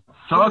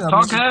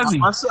 Talk heavy.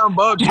 My son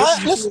Bob.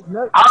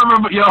 I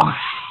remember, yo. I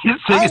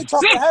ain't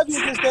talking heavy,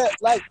 it's just that,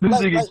 like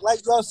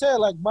y'all said,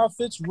 like my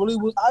fits really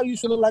was. I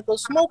used to look like a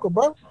smoker,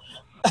 bro.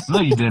 No,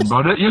 you didn't,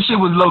 bro. Your shit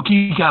was low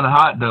key, kind of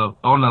hot though.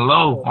 On the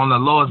low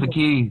of the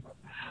keys.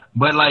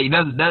 But like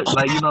that's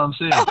like, you know what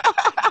I'm saying.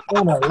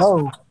 On the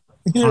low.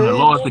 On the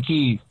lowest of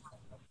keys.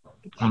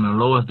 On the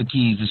lowest of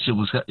keys, this shit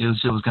was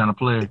kind of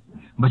player.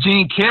 But you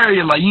ain't carry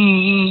it like you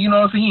ain't, you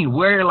know what I'm saying. You ain't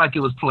wear it like it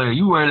was player.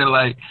 You wear it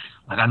like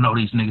I know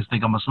these niggas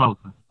think I'm a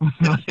smoker.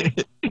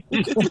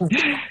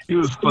 It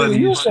was funny.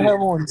 You used to have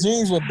on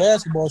jeans with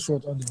basketball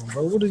shorts under them,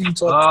 bro. What are you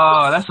talking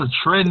about? Oh, that's a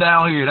trend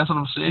down here. That's what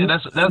I'm saying.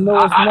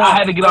 I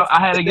had to get out. I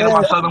had to get on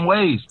my southern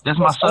ways. That's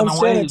my southern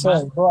ways,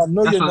 man. Bro, I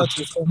know your nuts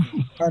was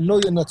thinking. I know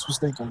your nuts was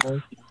thinking, bro.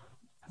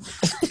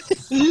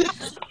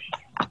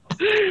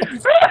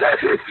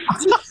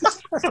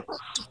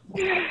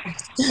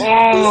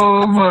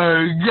 Oh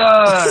my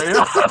god!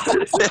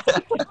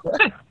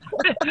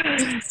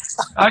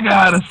 I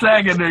got a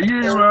sack in there.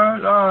 You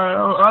right? All right,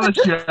 I'll let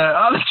you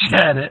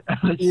at it.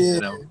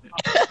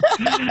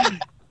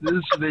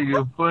 This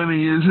nigga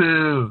funny as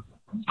hell.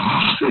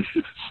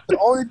 The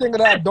only thing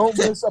that I don't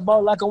miss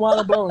about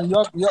Lackawanna, bro, and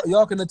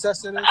y'all can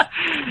attest to this,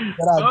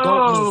 that I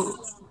don't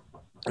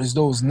miss is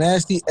those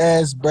nasty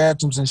ass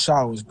bathrooms and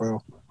showers,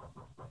 bro.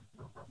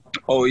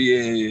 Oh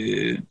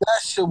yeah.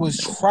 That shit was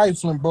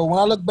trifling, bro. When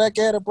I look back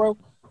at it, bro,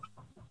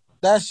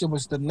 that shit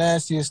was the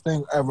nastiest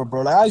thing ever,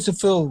 bro. Like, I used to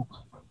feel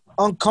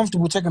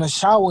uncomfortable taking a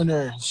shower in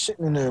there, shit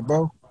in there,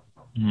 bro.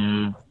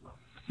 Yeah.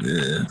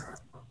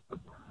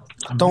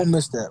 Don't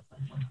miss that.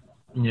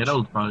 Yeah, that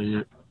was probably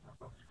it.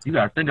 You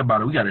gotta think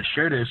about it. We gotta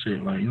share that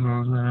shit, like, you know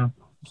what I'm saying?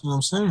 That's what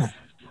I'm saying.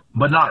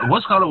 But not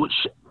what's called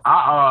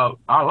our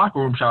locker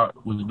room shower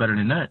was better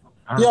than that.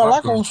 Our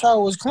locker room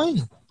shower was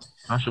clean.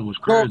 That shit was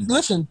crazy. Bro,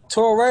 listen,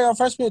 our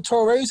freshman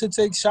Torre used to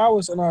take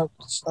showers in our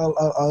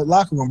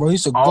locker room, bro. He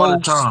used to all the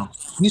time.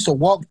 He used to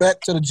walk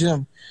back to the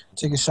gym,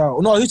 take a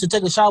shower. No, he used to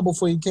take a shower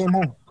before he came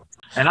home.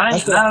 And now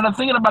that I'm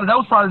thinking about it, that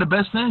was probably the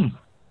best thing.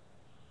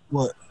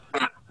 What?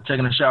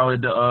 Taking a shower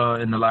in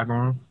the locker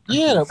room.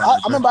 Yeah, I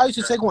remember I used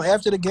to take one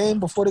after the game,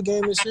 before the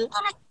game and shit.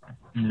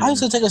 Yeah. I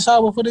used to take a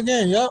shower before the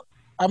game, yup.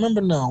 I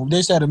remember now. They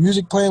used to have the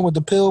music playing with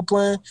the pill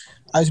playing.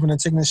 I used to be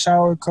taking a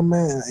shower, come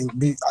in,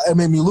 and it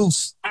made me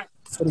loose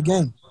for the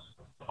game.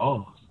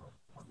 Oh.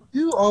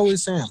 You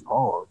always saying,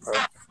 oh, bro.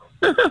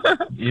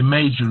 It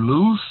made you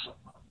loose?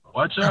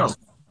 Watch out.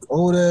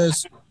 Old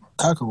ass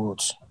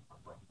cockroach.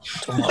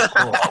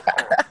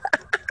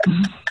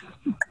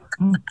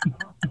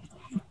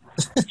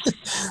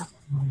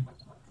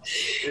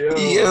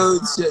 Yo,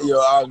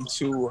 I'm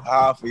too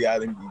high for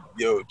y'all to be,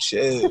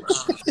 chill.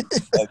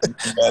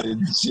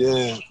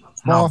 Chill.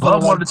 No,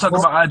 Bub wanted to talk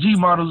about IG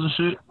models and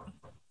shit.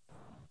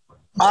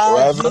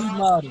 IG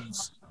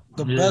models.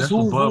 Who's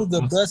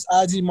the best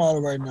IG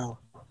model right now?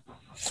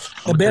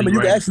 And Bama, you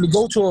can actually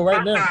go to her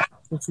right now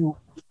if you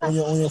on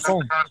your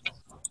phone.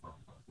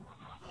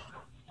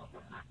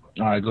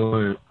 All right, go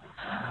ahead.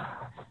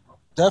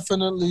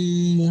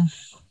 Definitely.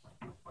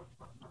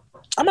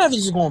 I'm not even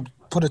just going to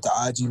put it to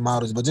IG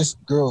models, but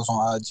just girls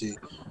on IG.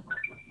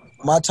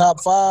 My top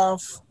 5: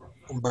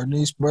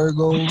 Bernice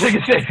Burgos.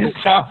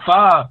 Top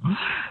 5.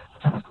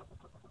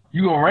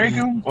 You gonna rank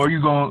them, or you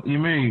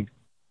mean?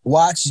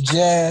 Watch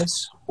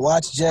Jazz,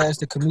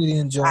 the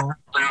comedian John.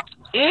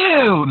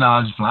 Ew,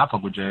 I'm just playing. I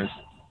fuck with Jazz.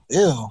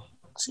 Ew,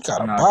 she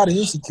got a body.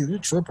 Is she cute? You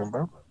tripping,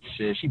 bro?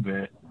 Shit, she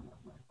bad.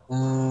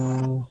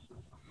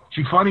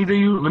 She funny to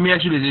you? Let me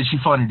ask you this: is she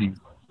funny to you?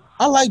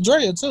 I like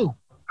Drea too.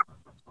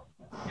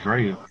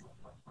 Drea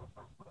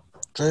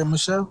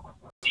Michelle.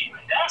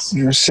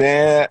 You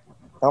saying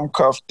I'm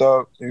cuffed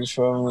up? You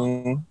feel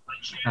me?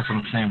 That's what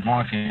I'm saying.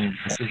 Vaughn can't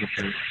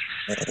participate.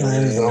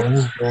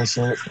 That's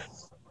it.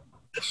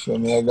 Feel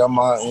me? I got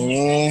my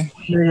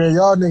Nigga,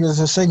 y'all niggas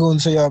are single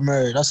until y'all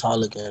married. That's how I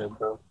look at it,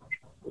 bro.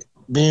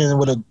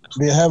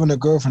 Having a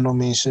girlfriend don't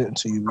mean shit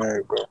until you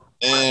married, bro.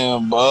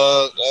 Damn,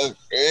 bud, that's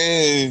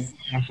crazy.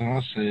 That's what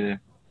I said.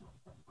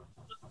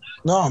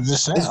 No, I'm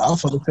just saying. I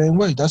feel the same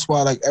way. That's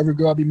why, like, every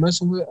girl I be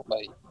messing with,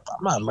 like,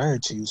 I'm not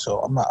married to you, so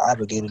I'm not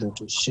obligated to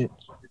do shit.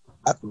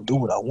 I can do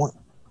what I want.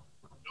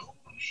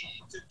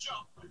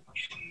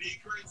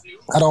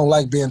 I don't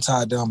like being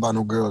tied down by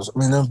no girls. I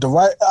mean, if the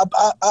right,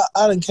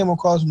 I done came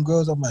across some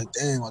girls. I'm like,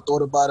 damn, I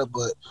thought about it,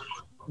 but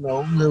you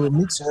know, whoever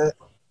meets that,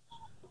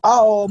 I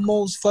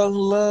almost fell in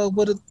love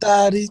with a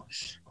thotty.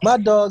 My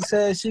dog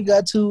said she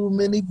got too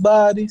many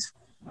bodies.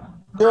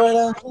 Girl,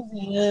 I'm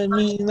looking at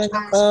me like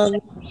I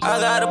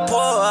gotta pour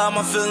out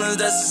my feelings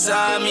that's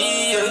inside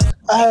me. Yeah.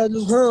 I had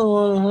this girl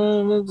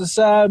on her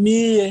beside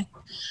me. Yeah.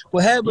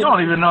 What happened? You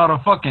don't even know the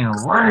fucking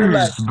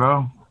words,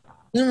 bro.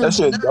 That's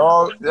your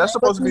dog. That's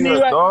supposed to be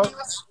your Right. dog.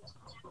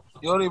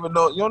 You don't even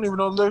know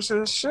the lyrics to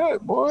this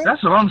shit, boy.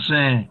 That's what I'm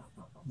saying.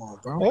 Come on,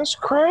 bro. That's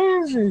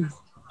crazy.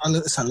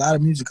 It's a lot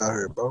of music out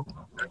here, bro.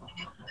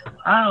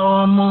 I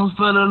almost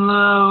fell in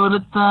love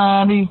with a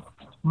thotty.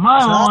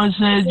 My mom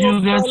said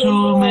you got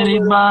too many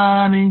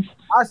bodies.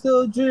 I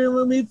still dream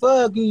of me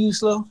fucking you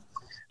slow.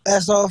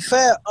 That's all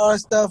fat, all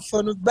stuff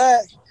from the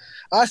back.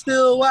 I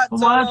still watch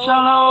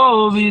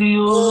all the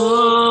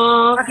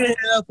video. I can't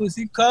help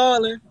pussy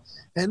calling.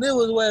 And it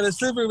was where the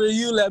slippery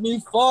you let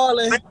me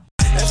falling.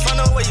 That's from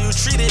the way you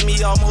treated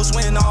me, almost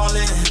went all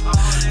in.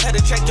 Had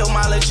to check your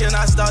mileage and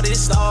I started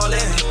stalling.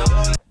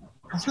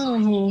 I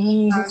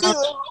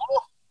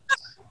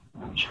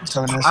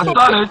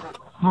started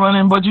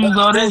running, but you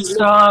started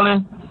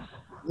stalling.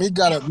 Meek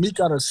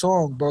got a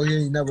song, bro. He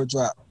ain't never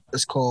dropped.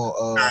 It's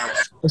called.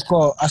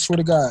 I swear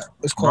to God,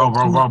 it's called.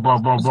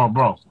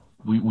 Bro.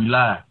 We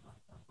live.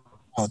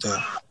 Oh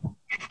damn.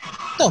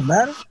 Don't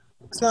matter.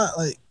 It's not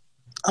like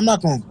I'm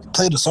not gonna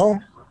play the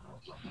song.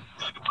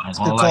 I'm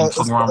gonna like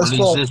fuck around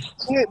release this.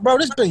 Yeah, bro,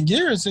 this been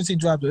years since he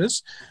dropped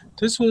this.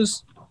 This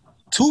was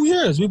 2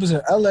 years. We was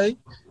in LA. It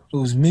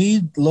was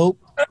me, Lope,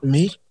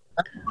 me,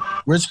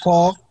 Rich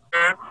Paul,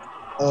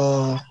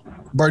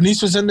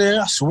 Bernice was in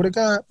there. I swear to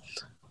God.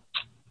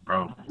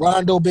 Bro.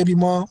 Rondo, baby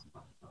mom.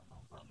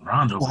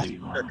 Baby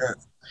mom.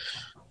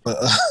 But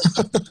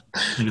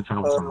Nigga talking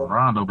about some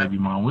Rondo, baby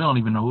mom. We don't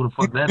even know who the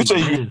fuck that You say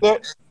you is. hit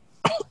that?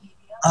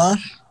 Huh?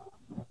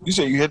 You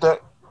say you hit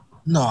that?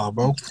 No,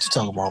 bro. What you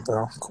talking about,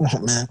 bro? Come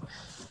on, man.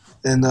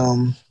 And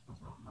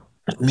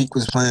Meek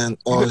was playing.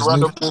 You hit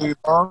Rondo Baby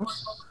Mom?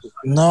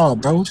 No,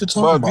 bro. What you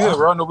talking But you hit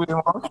about? Rondo Baby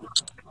Mom?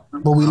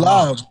 But we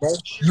live, bro.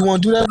 You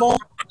want to do that, bro?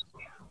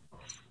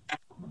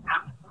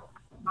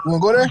 You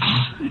want to go there?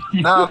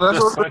 Nah, that's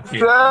what I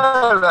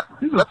said.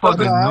 He's a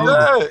fucking Nah,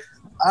 noob.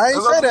 I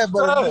ain't say that,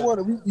 but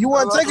if you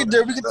want to take it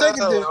there, we can take it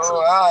there.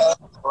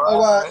 All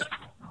right.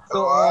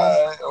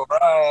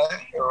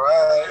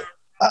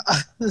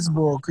 This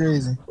boy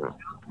crazy.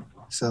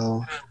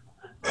 So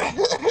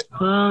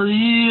Oh,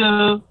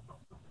 yeah.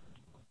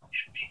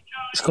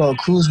 it's called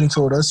Cruise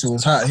Control. That shit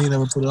was hot. He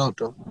never put it out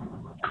though.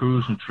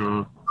 Cruise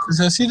control. He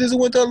said, "See, this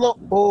went that low."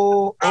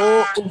 Oh.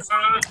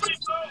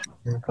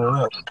 Didn't put it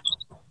up.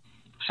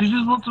 She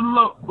just wants to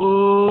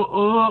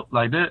look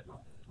like that.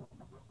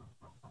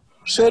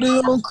 Shut it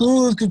on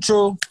cruise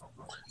control.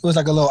 It was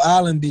like a little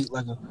island beat,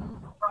 like a.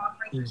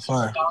 It was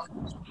fire.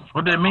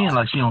 What that mean?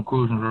 Like she on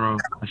cruise control?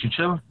 Like she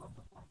chilling?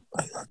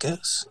 I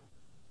guess.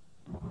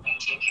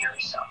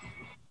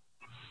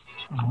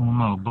 I don't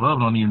know. Bub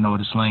don't even know what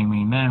the slang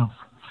mean now.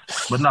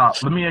 But nah,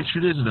 let me ask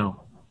you this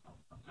though.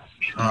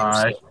 All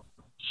right.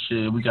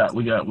 Shit, we got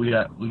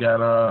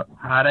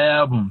hot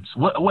albums.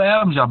 What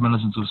albums y'all been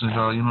listening to since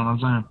y'all, you know what I'm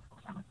saying?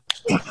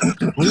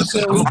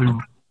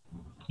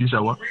 You said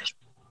what?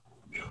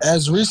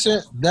 As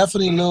recent,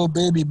 definitely Lil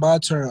Baby My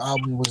Turn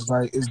album was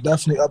like, it's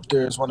definitely up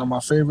there. It's one of my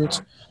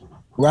favorites.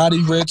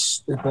 Roddy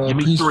Rich. Give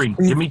me three.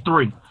 Give me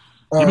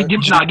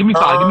 5. Give me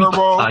 5. I'm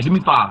gonna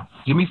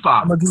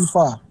give you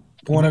 5.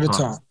 One at a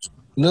time.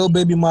 Lil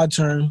Baby My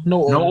Turn.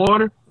 No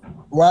order.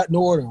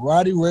 No order.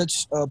 Roddy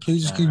Rich.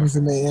 Please Excuse Me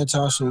for being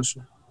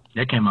antisocial.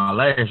 That came out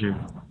last year.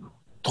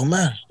 Don't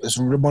matter. It's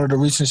one of the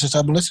recent shits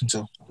I've been listening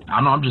to.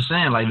 I know. I'm just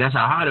saying, like that's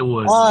how hot it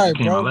was. All right, it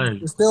came bro. out last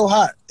year. It's still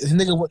hot. This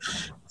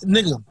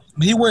nigga,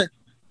 he went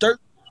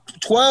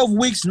 12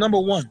 weeks number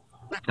 1.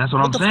 That's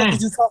what I'm saying. What the fuck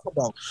is you talking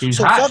about? He's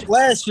so hot. fuck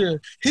last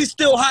year. He's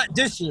still hot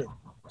this year.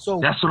 So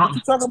that's what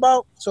you talking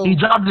about? So he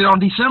dropped it on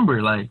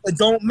December. Like it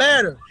don't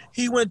matter.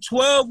 He went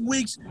 12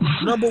 weeks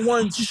number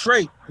 1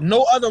 straight.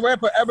 No other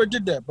rapper ever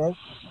did that, bro.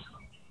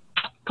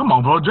 Come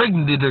on, bro. Drake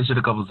did that shit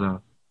a couple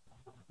times.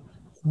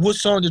 What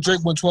song did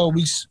Drake win 12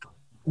 weeks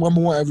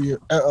number 1 every year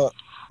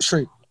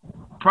straight?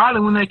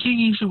 Probably when that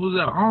Kiki shit was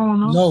out. I don't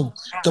know. No,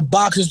 The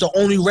Box is the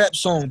only rap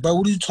song, bro.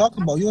 What are you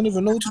talking about? You don't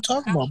even know what you're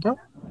talking about, bro.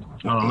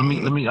 Hold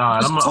on, let me. All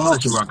right, I'm gonna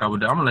let you rock out with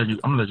that. I'm gonna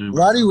let you.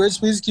 Roddy Rich,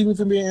 Please Keep Me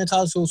From Being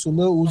Antisocial.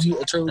 Lil Uzi,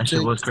 A Turtle That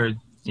shit was crazy.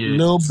 Yeah.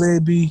 Lil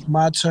Baby,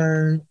 My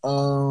Turn.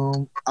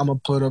 I'm gonna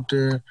put up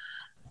there.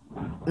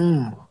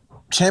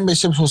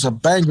 Championships was a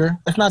banger.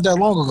 It's not that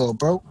long ago,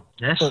 bro.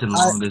 That shit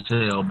long as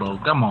hell, bro.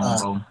 Come on,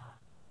 bro.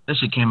 That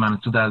shit came out in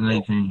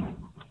 2018.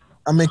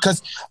 I mean,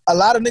 because a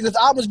lot of niggas'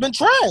 albums been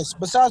trash,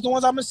 besides the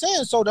ones I've been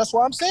saying. So that's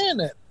why I'm saying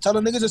that.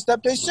 Telling niggas to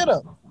step their shit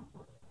up.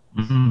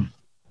 Mm-hmm.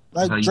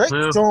 Like, Drake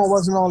Jones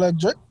wasn't all that.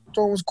 Drake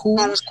Jones was cool.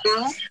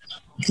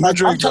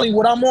 Like, I'm telling you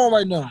what I'm on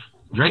right now.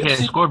 Drake had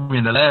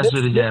Scorpion, the last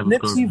shit he had was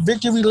Nipsey Scorpion.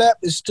 Victory Lap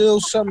is still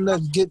something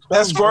that gets done.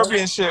 That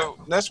Scorpion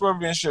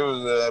shit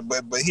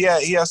was but he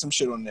had some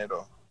shit on there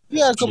though. He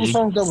had a couple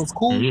songs that was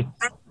cool. Yeah.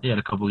 He had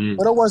a couple years.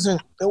 But it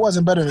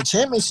wasn't better than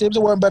Championships.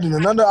 It wasn't better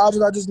than none of the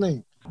albums I just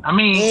named. I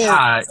mean,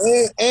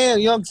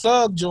 and Young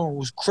Thug joint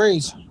was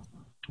crazy.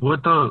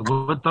 What Thug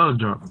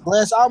drop?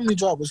 Last album he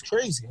dropped was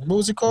crazy. What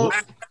was it called?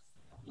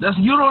 That's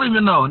you don't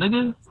even know,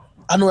 nigga.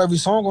 I know every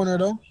song on there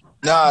though.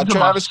 Nah,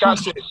 Travis Scott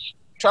shit.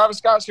 Travis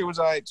Scott shit was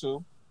alright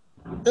too.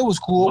 It was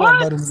cool. It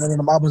wasn't better than any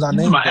of the albums I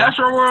named. My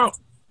Astro World.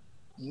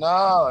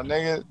 Nah,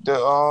 nigga,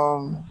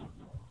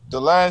 the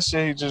last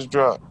shit he just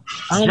dropped.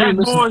 I don't really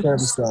listen to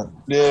Travis Scott.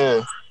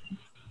 Yeah,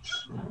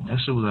 that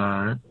shit was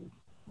alright.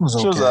 Was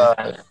okay. She was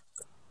alright.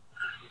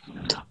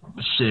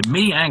 Shit,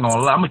 me, I ain't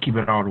gonna lie. I'm gonna keep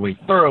it all the way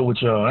thorough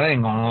with y'all. I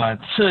ain't gonna lie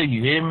to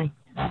you, hear me?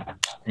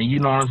 And you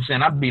know what I'm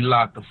saying? I be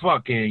locked the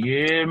fuck in,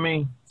 you hear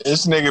me?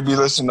 This nigga be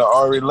listening to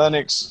Ari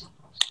Lennox.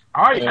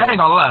 I ain't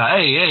gonna lie.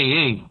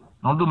 Hey.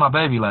 Don't do my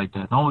baby like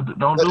that. Don't do.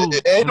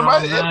 Ain't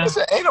nobody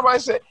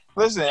say.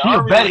 Listen, she a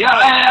baddie.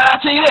 I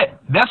tell you that.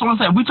 That's what I'm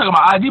saying. We talking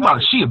about ID about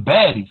it. She a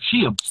baddie.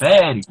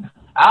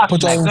 I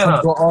put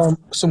on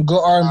some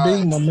good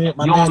R&B, my man. You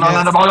don't know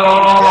nothing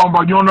about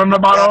bro. You don't know nothing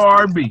about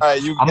R&B.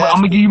 Right, I'm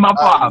gonna give you my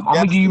 5. I'm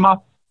gonna give you my.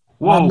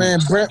 Whoa, my man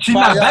Brent. She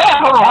not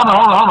bad.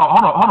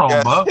 Hold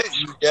on, bro.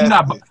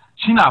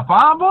 She not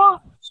fine,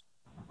 bro.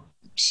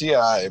 She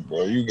alright,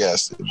 bro. You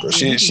guessed it, bro.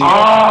 She This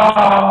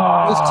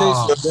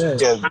tastes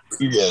bad.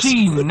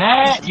 She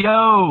not,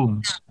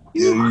 yo.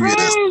 You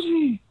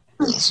crazy.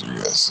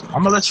 Yes.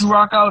 I'm gonna let you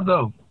rock out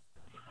though.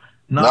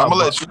 No, I'm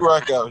gonna let you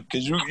rock out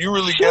because you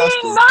really guessed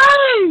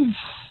it. Nice.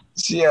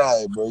 She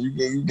alright, bro.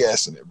 You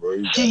guessing it,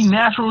 bro. She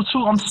natural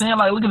too. I'm saying,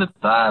 like, look at the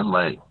thighs,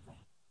 like,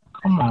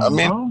 come on,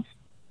 bro.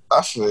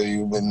 I feel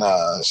you, but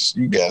nah,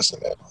 you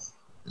guessing it.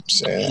 I'm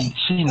saying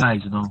she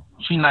nice though.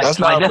 She nice.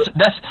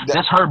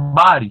 That's her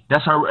body.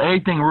 That's her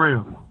everything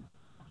real.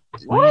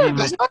 What?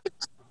 That's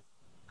nice.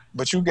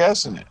 But you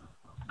guessing it.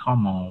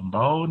 Come on,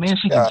 bro. Then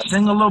she can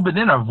sing a little bit.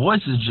 Then her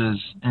voice is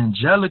just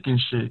angelic and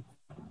shit.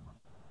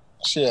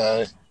 She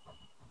alright.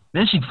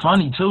 Then she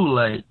funny too.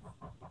 Like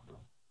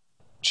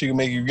she can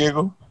make you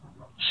giggle.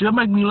 She'll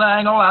make me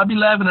laugh. I'll be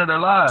laughing at her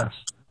lies.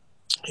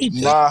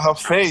 Nah, her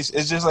face.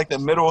 It's just like the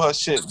middle of her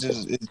shit.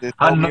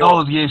 Her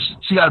nose, yeah,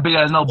 she got a big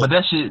ass nose, but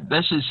that shit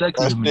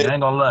sexy to me. I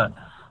ain't gonna lie.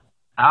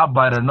 I'll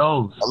bite her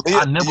nose.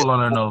 I nibble on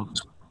her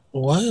nose.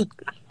 What?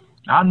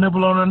 I'll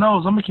nibble on her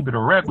nose. I'm gonna keep it a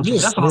rap with you.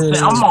 That's what I'm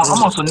saying. I'm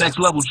on some next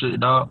level shit,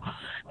 dog.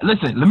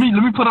 Listen, let me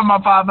put up my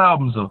 5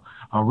 albums though.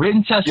 A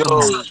Written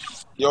Testimony.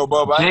 Yo,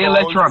 Bubba, J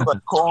Electronica. You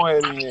got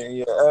Conehead in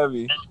your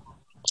Evie.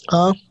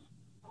 Huh?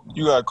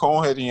 You got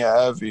Conehead in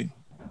your Evie.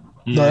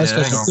 Yeah, no, that's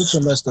because the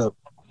picture messed up.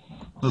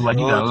 Look like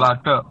you got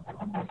locked up.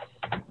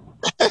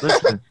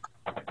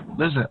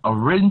 Listen, A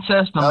Written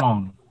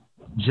Testimony.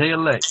 J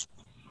Elect.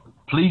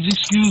 Please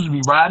excuse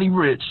me, Roddy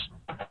Rich.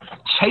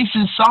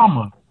 Chasing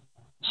Summer.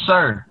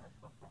 Sir.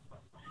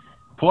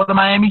 Port of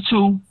Miami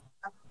 2.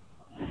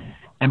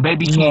 And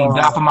Baby King,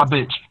 Die for My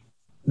Bitch.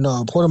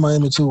 No, Port of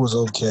Miami 2 was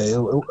okay.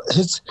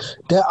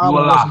 That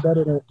album wasn't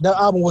better than that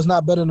album was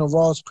not better than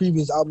Raw's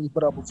previous album he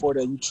put out before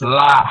that. You tripping.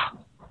 Lie.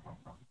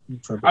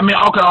 I mean,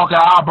 okay,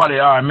 I'll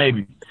probably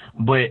maybe.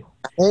 But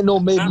ain't no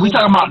maybe. We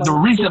talking about the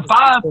recent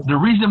 5. The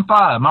recent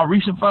 5. My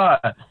recent 5.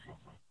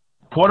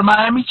 Port of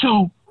Miami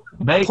 2.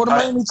 Port of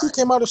Miami 2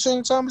 came out at the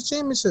same time as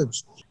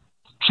Championships.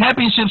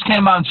 Championships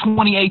came out in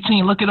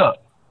 2018. Look it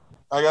up.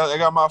 I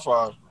got my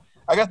 5.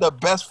 I got the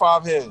best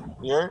 5 here.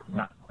 You heard?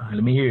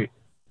 Let me hear it.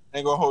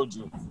 Ain't gonna hold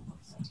you.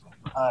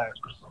 All right.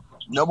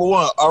 Number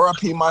 1,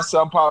 R.I.P. my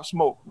son Pop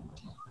Smoke.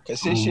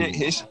 Cause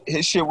his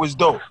shit was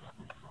dope.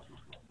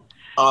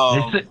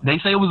 They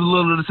say it was a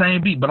little of the same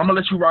beat, but I'm gonna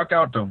let you rock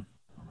out though.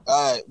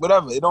 All right,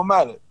 whatever. It don't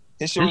matter.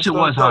 His shit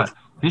was hot.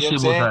 His shit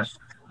was hot.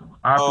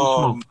 R.I.P.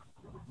 Smoke.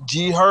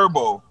 G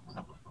Herbo.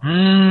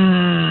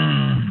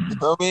 You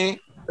feel me?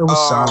 It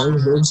was solid.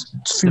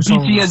 The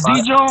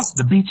PTSD joint.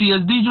 The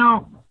PTSD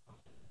joint.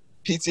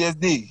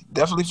 PTSD,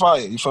 definitely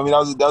fire. You feel me?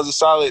 That was a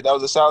solid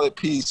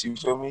piece. You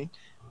feel me?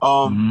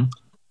 Lil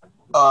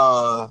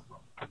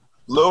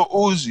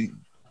Uzi,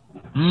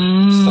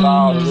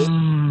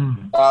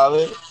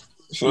 solid.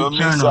 You feel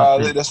me?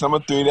 Solid. That's number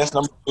 3.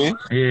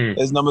 Yeah.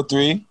 That's number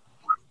 3.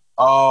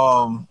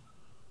 Damn,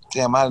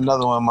 I had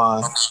another one in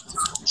mind.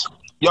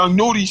 Young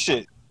Nudy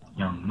shit.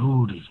 Young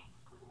Nudy.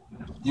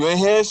 You ain't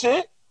hear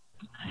shit?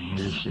 I ain't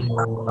hear shit.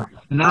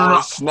 No.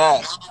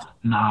 Snap.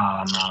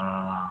 Nah.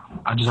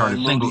 I just heard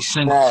a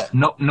single.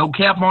 No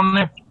cap on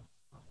there.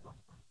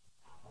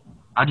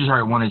 I just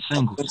heard one of the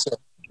singles.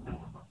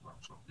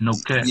 No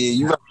cap.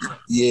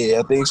 Yeah,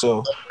 I think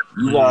so.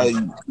 You got.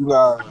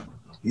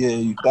 Yeah,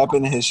 you tap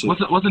into his shit.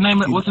 What's the name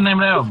of the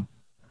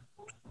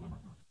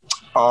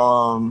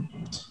album?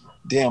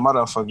 Damn, I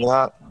done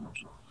forgot.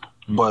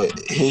 But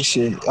his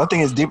shit, I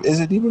think it's deep. Is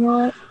it deep in the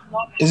rap?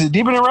 Is it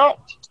deep in the rap?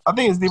 I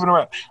think it's deep in the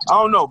rap.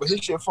 I don't know, but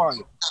his shit fire.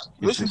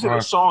 Listen to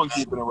the song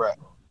Deep in the Rap.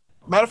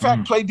 Matter of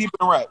fact, play Deep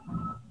in the Rap.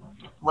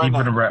 Deep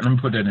in the Rap. Let me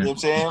put that in. You know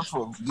what I'm saying?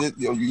 For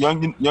young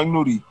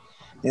Nudy. You know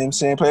what I'm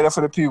saying? Play that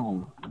for the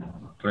people.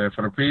 Play it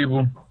for the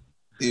people.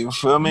 You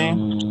feel me?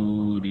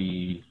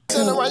 Nudy.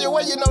 To the around your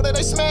way, you know that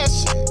they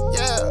smash it.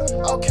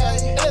 Yeah,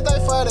 okay.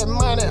 Anything for that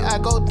money, I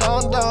go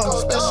down.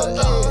 Special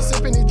ed,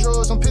 sipping these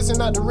drugs, I'm pissing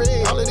out the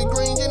red. All of the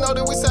green, you know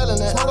that we selling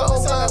that. Smoke on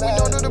blind, we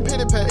don't do the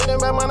pity pat. It ain't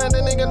about money,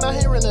 the nigga not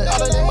hearing that.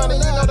 All of that money,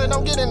 you know that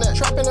I'm getting that.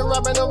 Trapping and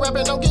rapping,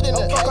 don't get in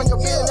that. Fuck on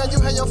your bill, now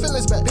you have your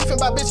feelings back. Beefing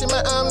by bitch in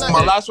my I'm not.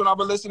 My last one I've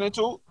been listening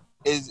to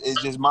is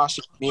just my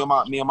shit, me and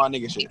my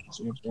nigga shit.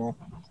 See what I'm saying?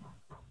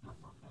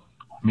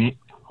 Me?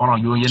 Hold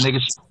on, you and your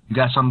niggas, you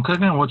got something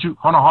cooking? What you?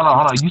 Hold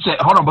on. You said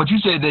but you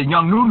said that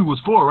Young Nudy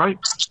was 4, right?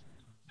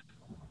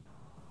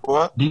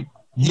 What?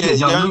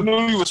 Young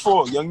Nudy was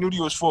 4. Young Nudy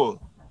was 4.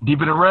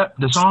 Deep in the Rap,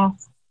 the song?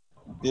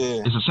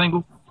 Yeah. It's a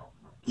single?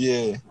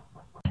 Yeah.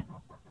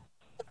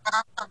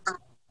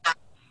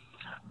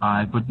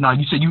 Alright, but now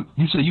you said you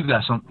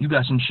got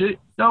some shit.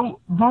 Yo,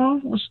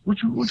 Vaughn, what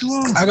you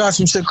want? I got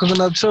some shit cooking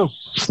up too.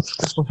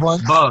 That's for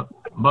fun.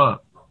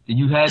 But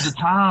you had the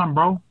time,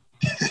 bro.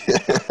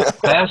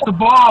 Pass the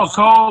ball,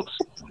 Colts.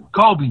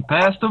 Kobe,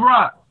 pass the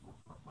rock.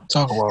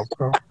 Talk about,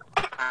 bro.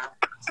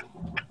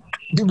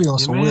 You be on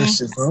some weird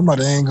shit, bro. I'm about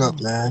to hang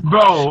up, man.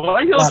 Bro, bro,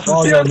 you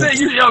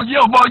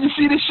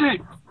see this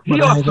shit?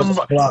 He on some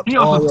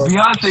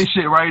Beyonce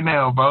shit right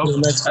now, bro. The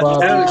next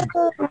 5 years.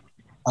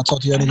 I'll talk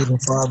to y'all niggas in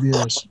 5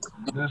 years.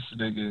 This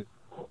nigga.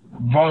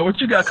 Vaughn,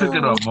 what you got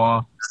cooking up,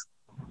 Vaughn?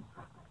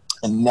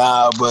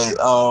 Nah, but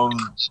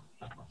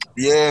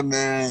yeah,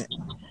 man.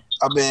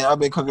 I've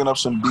been cooking up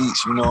some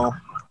beats, you know.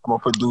 I'm a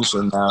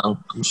producer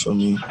now. You feel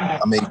me? I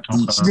make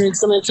beats. You ain't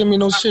sending me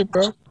no shit,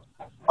 bro.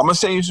 I'm gonna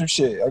send you some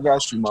shit. I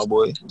got you, my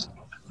boy.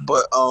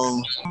 But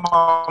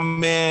my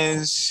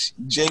man's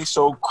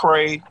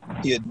Cray,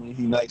 he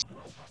nice.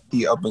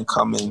 He up and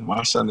coming.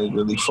 My son is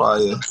really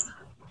fire.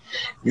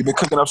 We've been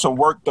cooking up some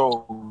work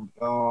though.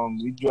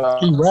 We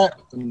dropping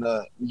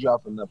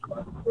the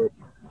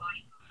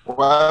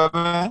what,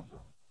 man?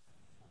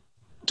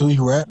 Do he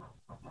rap?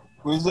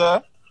 Who's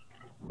that?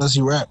 Does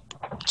he rap?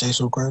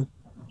 Cray?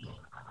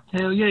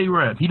 Hell yeah, he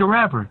rap. He the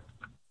rapper.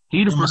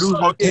 He the producer.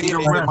 Okay, he the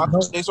rapper.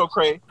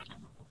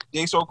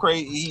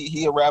 Cray,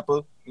 he a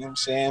rapper. You know what I'm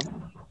saying?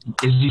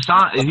 Is he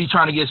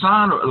trying to get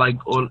signed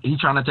or he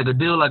trying to take a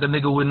deal like a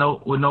nigga with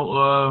no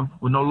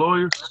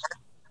lawyer?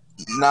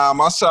 Nah,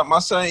 my son,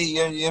 you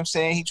know what I'm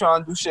saying? He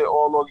trying to do shit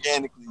all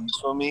organically. You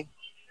feel me?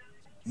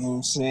 You know what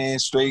I'm saying?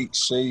 Straight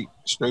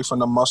from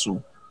the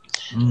muscle.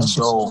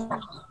 So,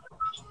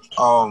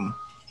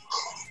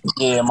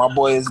 yeah, my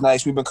boy is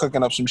nice. We've been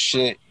cooking up some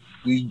shit.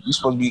 We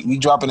supposed to be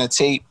dropping a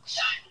tape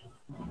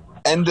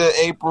end of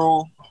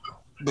April,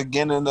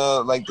 beginning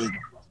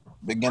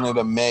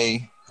of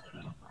May.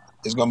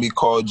 It's gonna be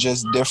called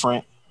Just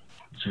Different.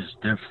 Just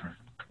Different.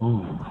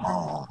 Ooh.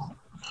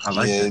 I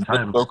like that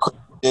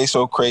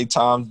title. Cray,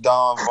 Tom,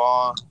 Don,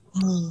 Vaughn.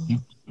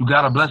 You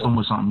gotta bless him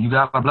with something.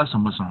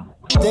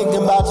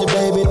 Thinking about you,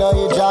 baby, know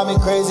you drive me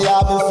crazy.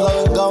 I've been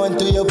floating, going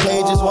through your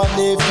pages.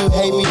 Wonder if you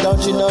hate me, don't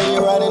you know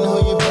you're running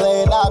who you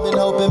playing? I've been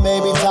hoping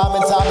maybe time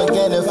and time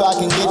again if I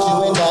can get you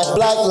in that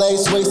black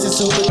lace, wasted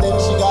super thin,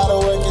 she gotta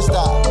work and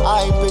stop.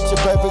 I ain't picture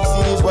perfect,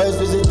 see these words,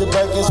 visit the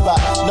Birkin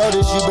spot.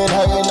 Notice you been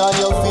hurting on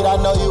your feet, I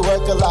know you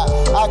work a lot.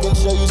 I can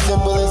show you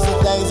simple as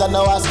some things, I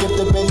know I skipped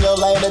up in your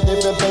lane, a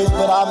different pace,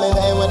 but I'm in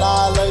pain when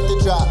I learned to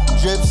drop.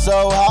 Drip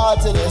so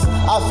hard to this,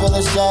 I feel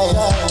ashamed.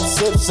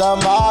 Sip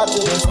some hard to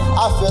this,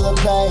 I feel the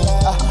pain.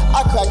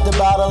 I cracked the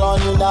bottle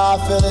on you, now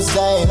I feel the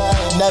same.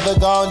 Never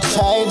gonna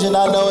change, and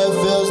I know it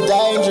feels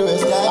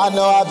dangerous. I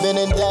know I've been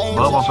in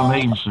danger. Love on some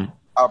hating shit.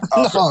 I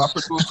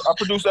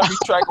produce every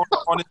track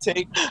on the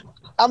tape.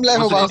 I'm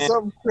laughing about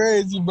something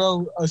crazy,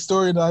 bro. A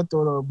story that I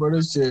thought of, bro.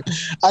 This shit,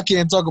 I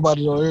can't talk about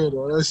it on here,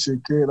 though. That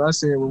shit good. I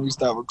say it when we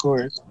stop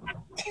recording.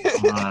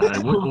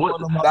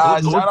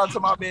 Right. Shout out to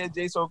my man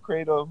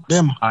Cray, though.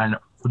 Damn. I know.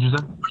 What'd you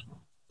say?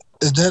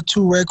 Is that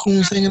 2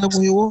 raccoons hanging up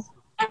on your wall?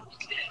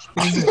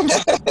 Funny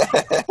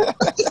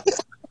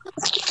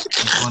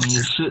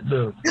as shit,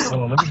 though. Hold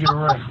on, let me get it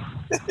right.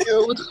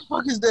 Yo, what the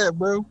fuck is that,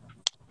 bro?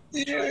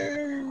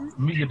 Yeah. Let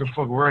me get the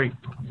fuck right.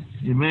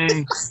 You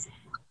mean?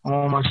 I'm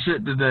on my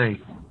shit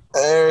today.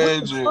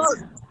 Hey,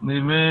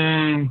 You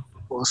mean?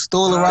 Well,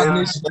 stole a rock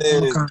nation.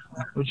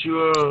 What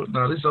you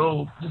no, this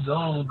old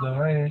though,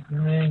 right? You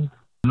mean?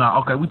 No,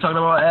 okay, we talking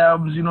about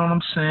albums, you know what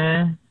I'm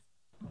saying?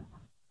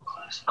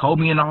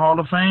 Kobe in the Hall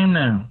of Fame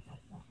now.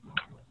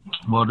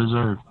 Well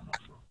deserved.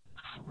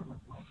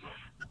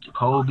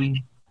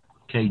 Kobe,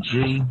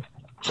 KG,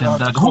 Tim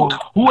Duncan.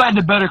 Who had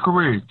the better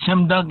career?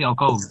 Tim Duncan or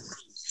Kobe?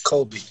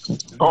 Kobe.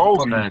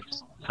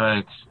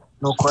 Facts.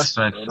 No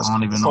question. Facts. I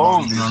don't even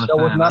know. You understand? That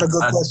was not a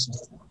good question.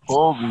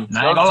 Kobe.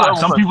 Nah, I ain't gonna lie.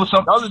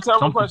 That was a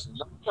terrible question.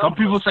 Some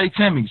people say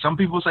Timmy.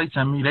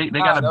 They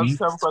gotta be. That was a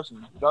terrible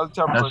question.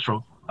 That's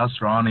true. I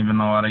don't even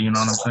know how to. You know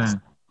what I'm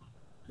saying?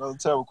 That was a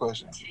terrible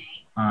question.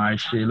 All right,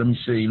 shit. Let me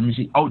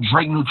see. Oh,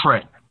 Drake new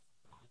track.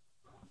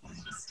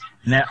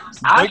 Now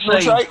I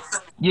say,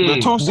 yeah. The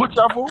 2-6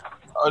 shuffle.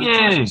 The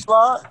 2-6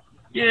 slide.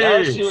 Yeah.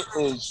 That shit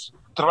is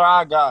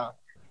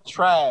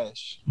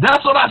trash.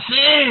 That's what I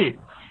said.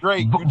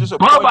 Drake, you just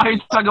Bob out here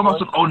talking about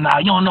some. Oh, nah,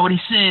 you don't know what he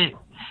said.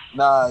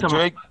 Nah,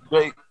 Drake,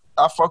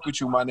 I fuck with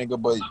you, my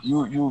nigga, but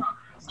you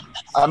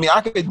I mean,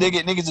 I could dig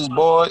it. Niggas is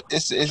bored.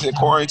 It's a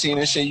quarantine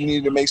and shit. You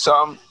need to make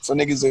something for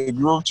niggas to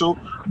groove to.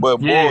 But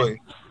boy,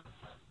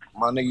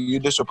 my nigga, you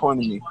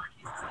disappointed me.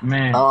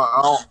 Man,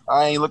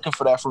 I ain't looking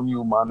for that from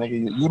you, my nigga.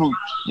 You know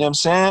what I'm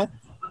saying?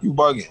 You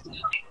bugging.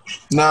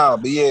 Nah,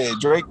 but yeah,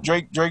 Drake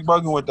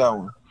bugging with that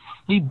one.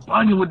 he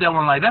bugging with that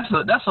one. Like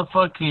that's a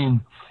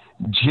fucking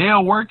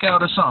jail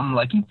workout or something.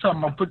 Like he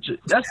talking about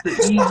that's the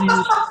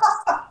easiest.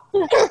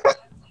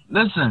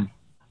 Listen,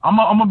 I'm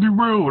gonna be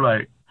real.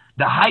 Like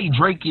the height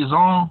Drake is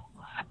on,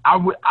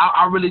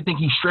 I really think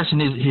he's stressing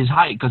his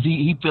height because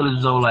he feels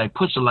as though like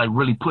Pusha like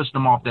really pushed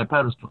him off that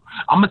pedestal.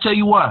 I'm gonna tell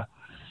you why.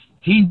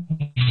 He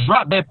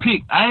dropped that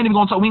pick. I ain't even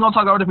gonna talk. We ain't gonna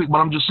talk about the pick, but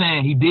I'm just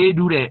saying he did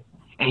do that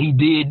and he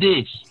did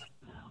this.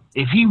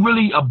 If he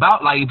really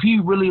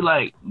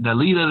like the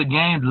leader of the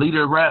game, the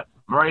leader of rap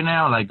right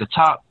now, like the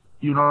top,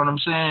 you know what I'm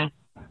saying?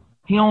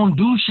 He don't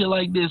do shit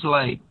like this.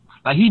 Like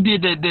he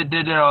did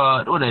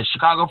that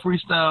Chicago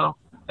freestyle.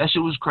 That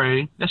shit was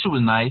Cray. That shit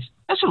was nice.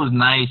 I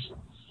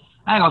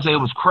ain't gonna say it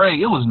was Cray.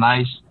 It was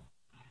nice.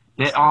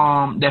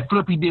 That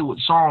flip he did with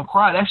Song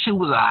Cry. That shit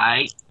was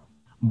alright.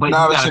 But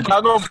the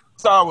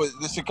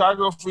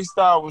Chicago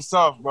freestyle was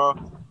tough, bro.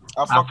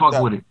 I fuck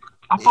with it.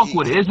 I fuck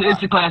with it.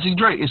 It's a classic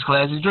Drake. It's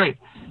classic Drake.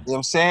 You know what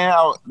I'm saying?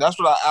 That's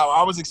what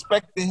I was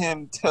expecting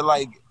him to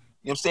like. You know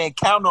what I'm saying?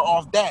 Counter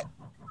off that.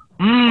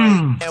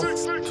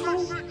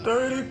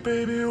 30,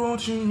 baby,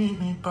 won't you meet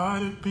me by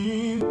the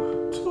beam?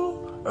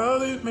 Too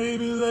early,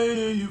 maybe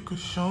later, you could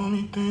show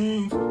me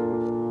things.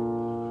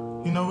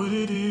 You know what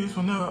it is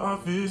whenever I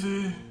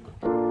visit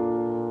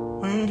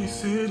Windy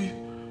City,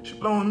 she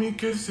blowing me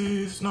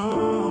kisses,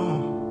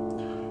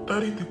 no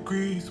 30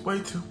 degrees,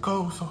 way too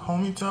cold, so hold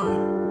me tight.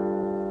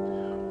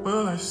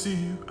 Will I see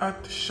you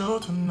at the show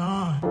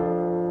tonight?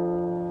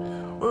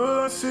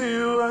 Will I see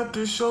you at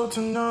the show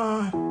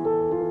tonight?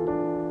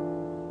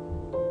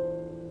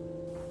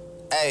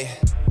 Hey.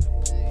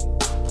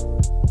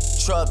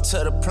 Truck to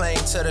the plane,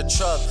 to the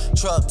truck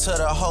to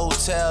the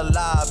hotel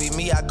lobby.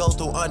 Me, I go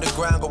through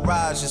underground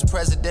garages,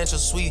 presidential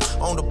suite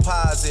on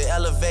deposit,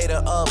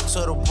 elevator up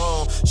to the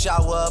room,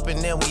 shower up and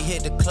then we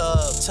hit the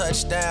club.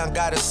 Touchdown,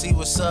 gotta see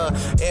what's up.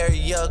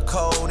 Area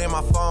code in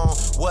my phone.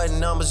 What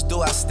numbers do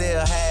I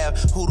still have?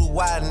 Who do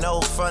I know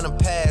from the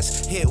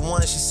past? Hit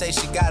one, she say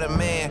she got a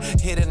man.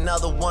 Hit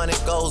another one,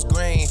 it goes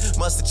green.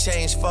 Must've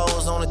changed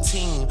foes on the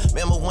team.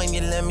 Remember when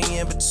you let me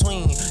in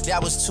between?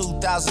 That was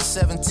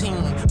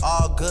 2017.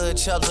 All good.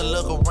 Chubbs to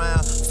look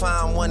around,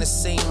 find one that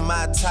seem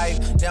my type.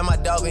 Damn, my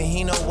dog and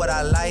he know what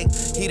I like.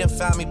 He done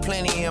found me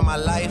plenty in my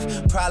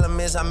life. Problem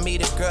is I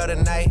meet a girl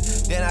tonight,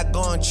 then I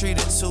go and treat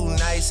her too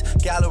nice.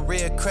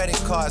 Galleria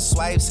credit card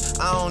swipes,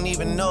 I don't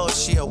even know if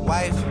she a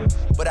wife.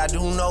 But I do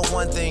know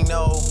one thing,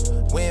 no.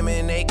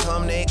 Women, they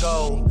come, they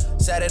go.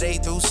 Saturday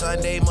through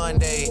Sunday,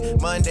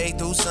 Monday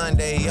through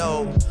Sunday,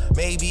 yo.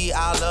 Maybe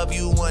I'll love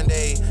you one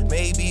day,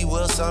 maybe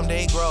we'll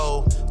someday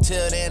grow.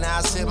 Till then,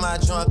 I'll sit my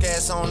drunk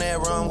ass on that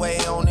runway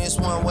on this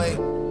one way.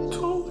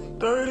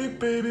 2:30,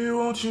 baby,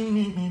 won't you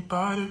meet me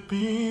by the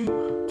beam?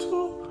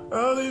 Too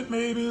early,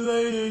 maybe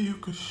later, you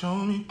could show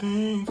me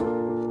things.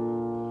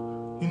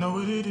 You know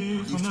what it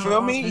is. You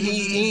feel me?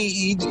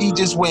 He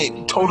just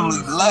went totally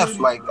left.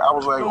 Like I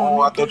was like,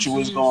 oh, I thought you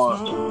was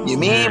going. You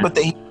mean? But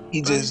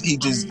he just.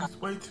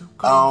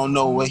 I don't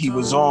know what he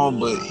was on,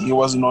 but he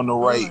wasn't on the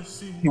right.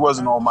 He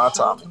wasn't on my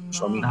time.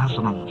 For me. That's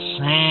what I'm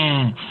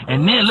saying.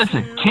 And then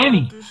listen,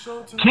 Kenny,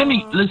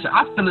 listen.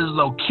 I feel as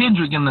though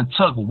Kendrick in the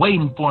tuck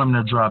waiting for him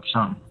to drop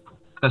something,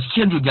 cause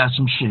Kendrick got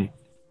some shit.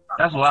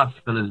 That's what I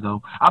feel as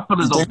though. I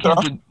feel as though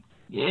Kendrick.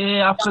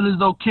 Yeah, I feel as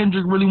though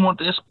Kendrick really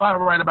wants that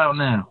spot right about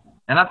now.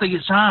 And I think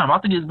it's time. I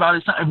think it's about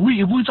his time.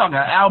 If we talking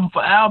album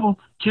for album,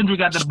 Kendrick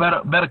got the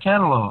better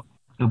catalog.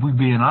 If we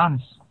being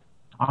honest,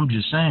 I'm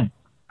just saying.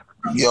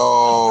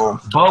 Yo,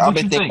 Bub, I've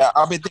been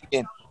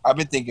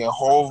thinking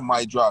Hov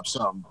might drop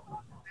something.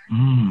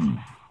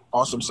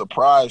 On some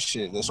surprise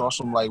shit. That's on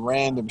some like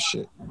random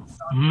shit.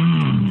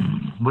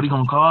 What are you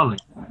gonna call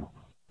it?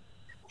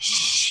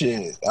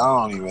 Shit, I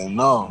don't even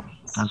know.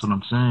 That's what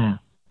I'm saying.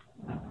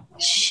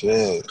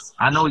 Shit.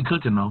 I know he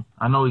cooking though.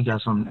 I know he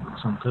got some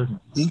cooking.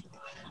 You know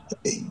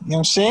what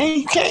I'm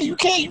saying? You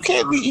can't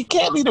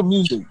leave the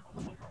music.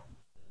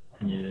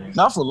 Yeah.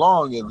 Not for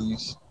long, at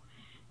least.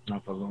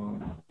 Not for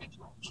long.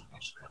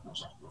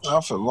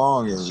 Not for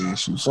long, at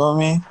least. You feel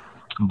me?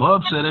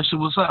 Bub said that shit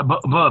was up.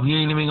 Bub, you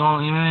ain't even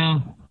going, you know what I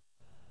mean?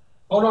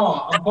 Hold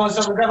on, I'm putting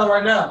something together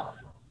right now.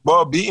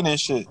 Bub beating and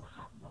shit.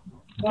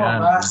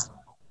 But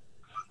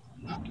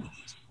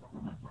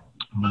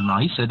no,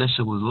 he said that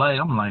shit was light.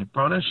 I'm like,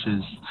 bro, that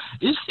shit's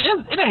it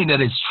ain't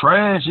that it's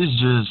trash. It's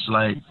just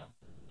like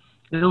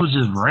it was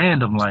just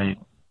random. Like,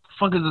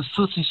 fuck is the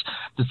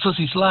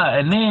Tootsie slide,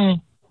 and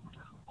then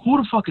who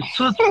the fuck is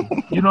Tootsie?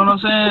 You know what I'm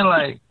saying?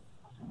 Like,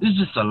 it's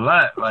just a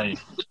lot. Like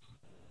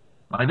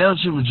that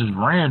shit was just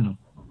random.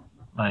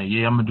 Like,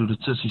 yeah, I'm gonna do the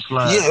Tootsie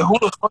slide. Yeah, who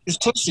the fuck is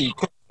Tootsie?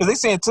 Cause they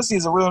saying Tootsie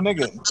is a real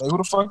nigga. Like, who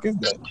the fuck is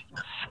that?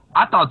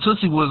 I thought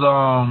Tootsie was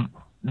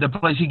the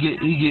place he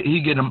get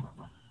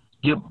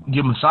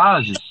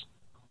massages.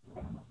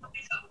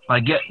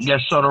 Like get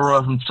Soda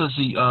Rough from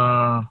Tootsie.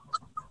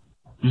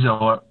 You said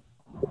what?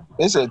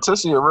 They said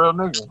Tootsie a real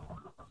nigga.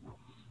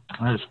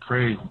 That's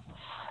crazy.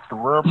 The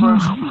real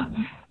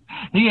person.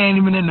 He ain't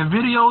even in the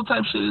video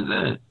type shit. Is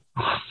that?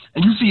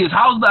 And you see his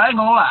house, though, I ain't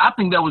gonna lie. I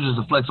think that was just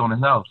a flex on his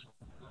house.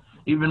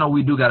 Even though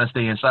we do gotta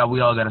stay inside, we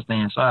all gotta stay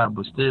inside.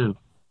 But still,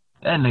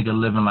 that nigga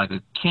living like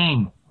a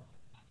king.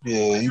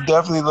 Yeah, he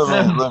definitely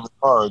living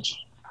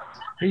large.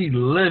 He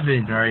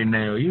living right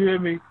now. You hear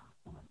me?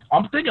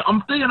 I'm thinking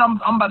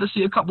I'm about to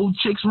see a couple of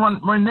chicks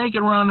run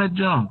naked around that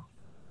gym.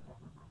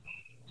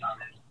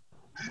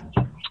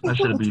 That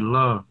should be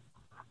love.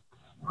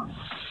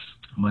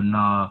 But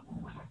nah,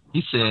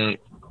 he said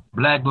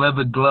black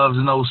leather gloves,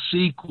 no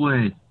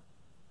sequin.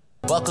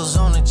 Buckles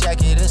on the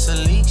jacket, it's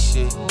elite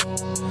shit.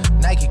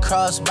 Nike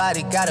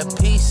crossbody got a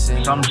piece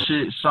in. Some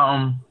shit,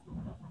 something.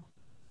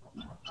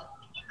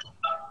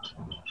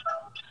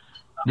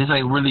 This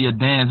ain't really a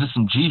dance, it's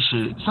some G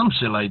shit. Some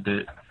shit like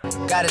that.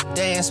 Gotta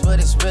dance, but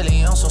it's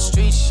really on some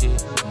street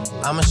shit.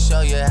 I'ma show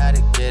you how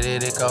to get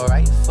it. It go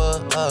right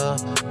foot up,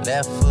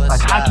 left foot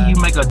like, slide. how can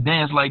you make a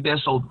dance like that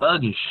so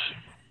thuggish?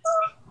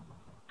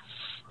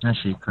 That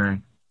shit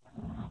crazy.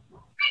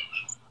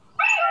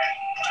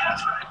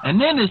 And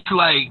then it's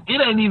like,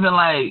 it ain't even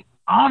like,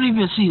 I don't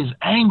even see his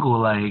angle.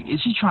 Like,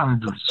 is he trying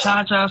to do the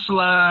cha-cha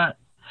slide?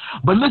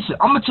 But listen,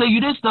 I'm going to tell you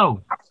this,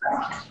 though.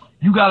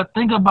 You got to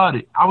think about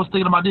it. I was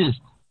thinking about this.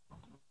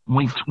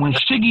 When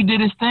Shiggy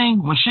did his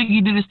thing,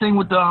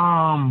 with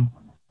the,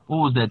 what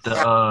was that,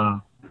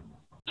 the,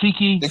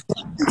 Kiki?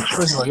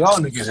 First of all, y'all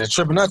niggas is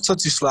tripping. That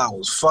Tootsie Slide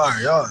was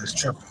fire. Y'all is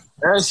tripping.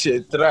 That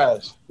shit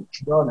trash.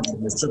 Y'all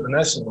niggas is tripping.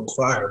 That shit was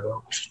fire,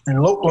 bro.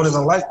 And Loke don't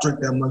even like Drake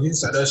that much. He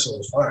said that shit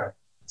was fire.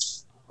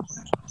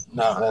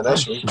 Nah, that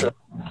shit was trash.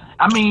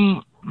 I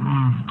mean,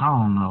 I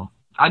don't know.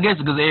 I guess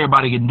because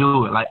everybody can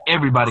do it. Like,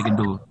 everybody can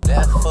do it.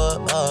 Left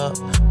foot up,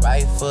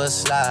 right foot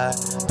slide.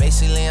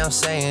 Basically, I'm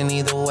saying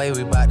either way,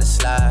 we about to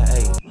slide.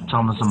 Hey.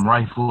 Talking about some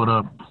right foot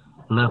up,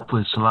 left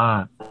foot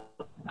slide.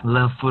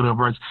 Left foot up,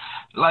 right.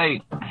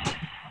 Like,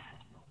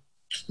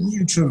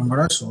 you tripping,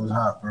 bro? That shit was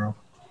hot, bro.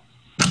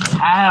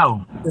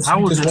 How? How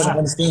was it hot?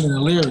 Understanding the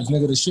lyrics,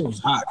 nigga. The shit was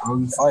hot, bro.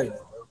 You fighting,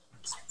 bro.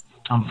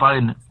 I'm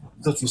fighting it.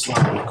 Tootsie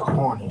Slide was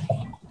corny.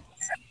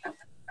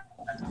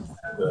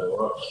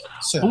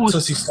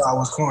 Tootsie Slide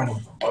was corny.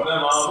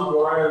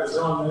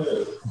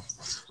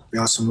 We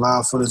got some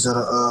live footage of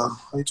the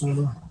how you doing,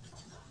 bro?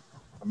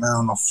 A man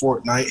on a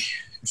Fortnite.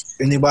 If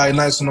anybody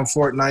nice on a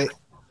Fortnite,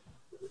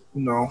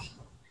 you know,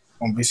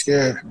 don't be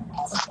scared.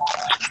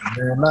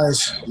 Very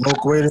nice.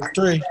 Local rated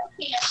 3.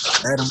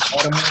 Adam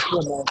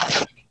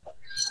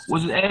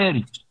What's it,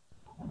 Eddie?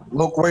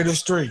 Local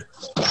Raiders 3.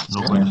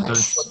 Local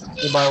Raiders 3.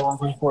 Everybody want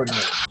to be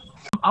Fortnite.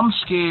 I'm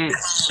scared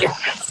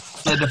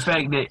that the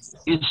fact that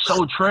it's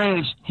so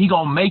trash, he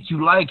gonna make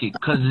you like it,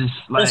 cause it's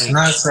like it's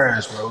not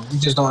trash, bro. You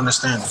just don't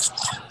understand it.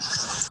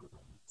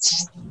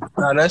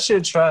 Nah, that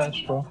shit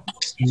trash, bro.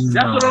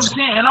 That's what I'm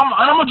saying, and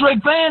I'm a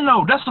Drake fan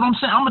though. That's what I'm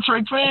saying. I'm a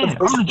Drake fan.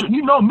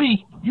 You know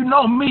me.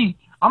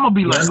 I'm gonna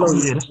be like, oh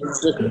yeah.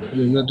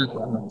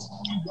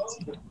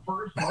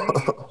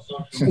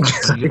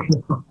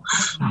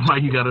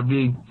 Like you gotta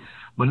be,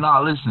 but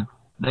nah, listen.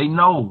 They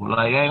know,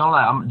 like I ain't gonna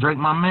lie. I'm Drake,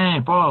 my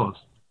man. Pause.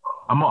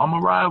 I'm a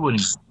ride with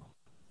him.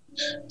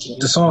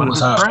 The song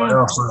was hot.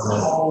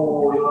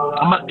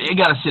 It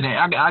gotta sit in.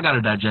 I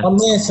gotta digest. My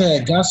man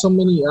said, "Got so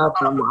many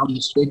ops, I'm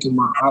mistaking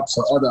my ops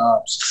for other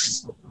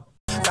ops."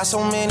 Got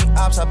so many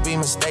ops, I be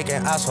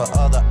mistaken ops for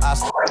other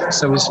ops.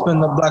 So we spin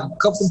the block a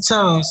couple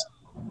times.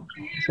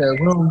 Said,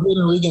 we don't get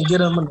them, we can get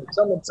them in the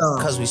summertime.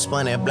 Cause we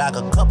spun that block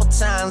a couple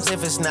times.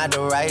 If it's not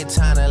the right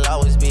time, it'll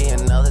always be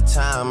another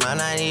time. I'm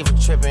not even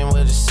tripping,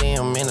 we'll just see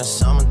them in the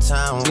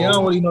summertime. See, I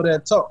don't really know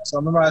that talk. So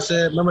remember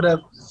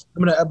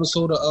that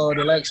episode of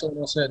the Like Show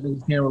that I said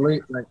niggas can't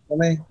relate? Like, I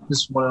mean, this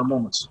is one of the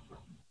moments.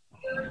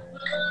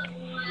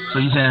 So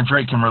you saying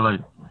Drake can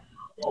relate?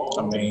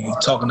 I mean, he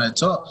talking that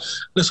talk.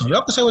 Listen,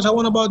 y'all can say what y'all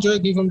want about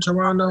Drake. He from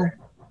Toronto.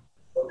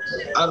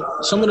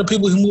 Some of the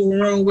people he move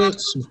around with,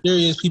 some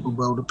serious people,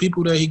 bro. The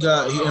people that he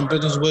in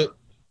business with,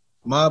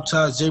 Mob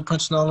Ties, Jay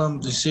Prince and all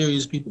them, they're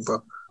serious people,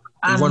 bro.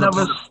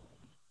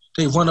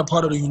 They run a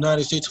part of the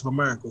United States of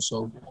America,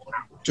 so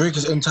Drake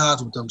is in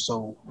ties with them,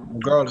 so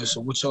regardless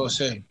of what y'all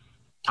say.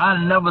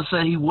 I never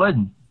said he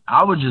wasn't.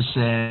 I was just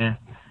saying,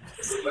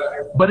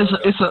 but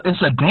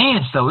it's a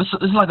dance though.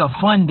 It's like a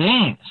fun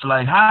dance.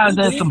 Like how is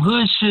that some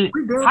hood shit?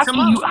 How can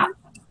you?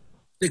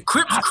 The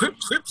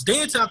Crips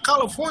dance out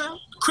California.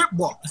 Crip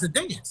walk. It's a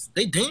dance.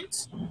 They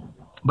dance.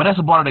 But that's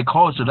a part of their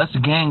culture. That's a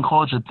gang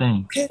culture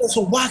thing. Okay,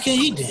 so why can't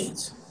he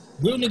dance?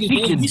 Real niggas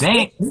he can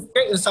dance.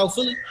 In South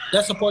Philly,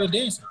 that's a part of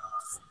dancing.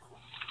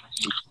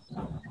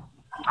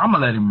 I'm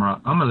gonna let him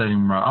rock. I'm gonna let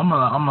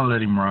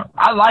him rock.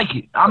 I like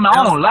it. I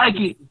don't like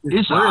it.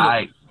 It's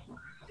alright.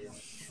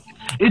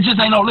 It just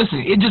ain't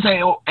It just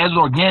ain't as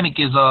organic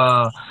as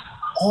All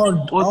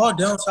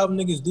down south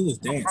niggas do is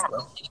dance,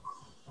 bro.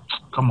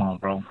 Come on,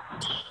 bro.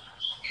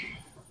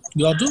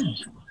 Y'all do.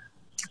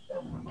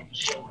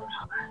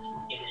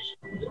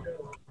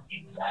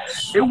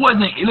 It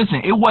wasn't.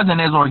 Listen, it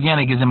wasn't as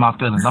organic as In My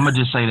Feelings. I'm gonna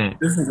just say that.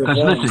 Because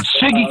listen,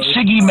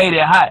 Shiggy made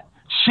it hot.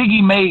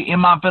 Shiggy made In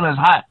My Feelings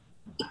hot,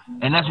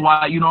 and that's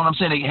why you know what I'm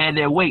saying. They had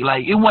that weight.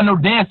 Like it wasn't no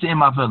dance to In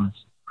My Feelings.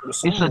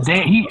 It's a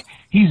dance.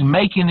 He's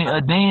making it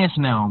a dance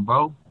now,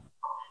 bro.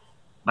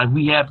 Like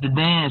we have to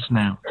dance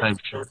now, type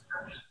shit.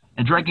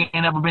 And Drake ain't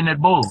never been that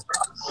bold.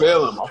 I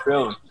feel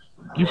him.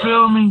 You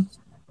feel me?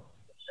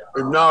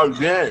 No,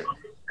 yeah.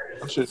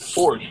 That shit's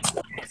forced.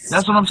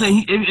 That's what I'm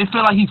saying. It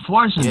feel like he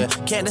forcing it.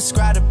 Can't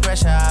describe the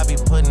pressure I be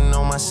putting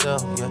on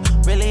myself, yeah.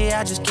 Really,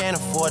 I just can't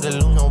afford to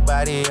lose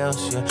nobody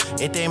else, yeah.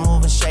 If they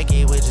moving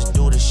shaky, we just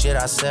do the shit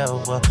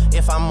ourselves, well.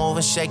 If I'm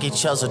moving shaky,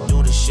 Chelsea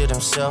do the shit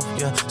himself,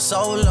 yeah.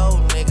 Solo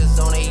niggas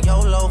on a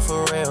YOLO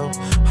for real.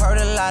 Heard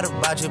a lot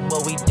about you,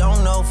 but we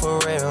don't know for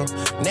real.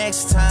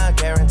 Next time,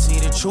 guarantee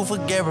the truth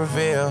will get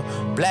revealed.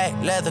 Black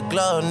leather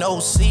glove,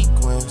 no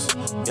sequins,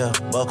 yeah.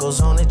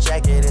 Buckles on the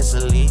jacket, it's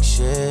elite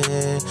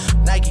shit.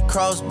 Nike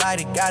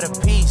crossbody got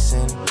a piece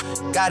in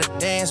it. Gotta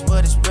dance,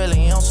 but it's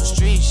really on some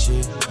street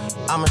shit.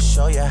 I'ma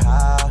show you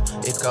how.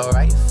 It go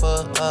right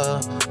foot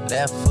up,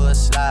 left foot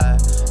slide.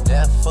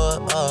 Left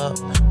foot up,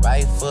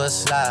 right foot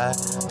slide.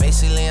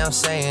 Basically, I'm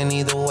saying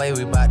either way,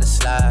 we bout to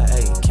slide.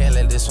 Hey, can't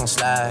let this one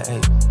slide.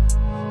 Hey.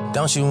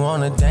 Don't you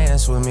wanna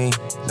dance with me?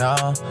 No,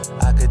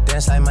 I could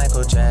dance like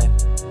Michael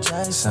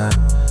Jackson.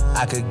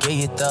 I could get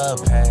you the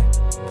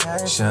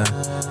passion.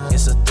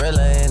 It's a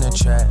thriller in a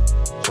track.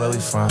 Where we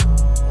from?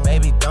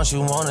 Baby, don't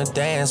you wanna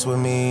dance with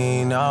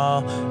me?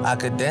 No, I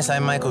could dance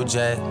like Michael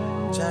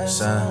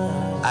Jackson.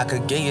 I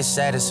could get you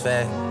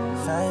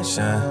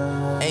satisfaction.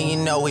 And you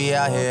know we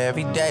out here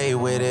every day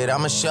with it.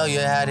 I'ma show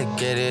you how to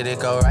get it. It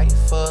go right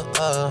foot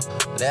up,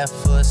 left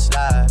foot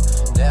slide.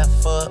 Left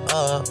foot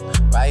up,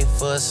 right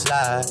foot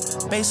slide.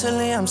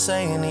 Basically, I'm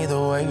saying either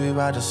way, we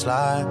about to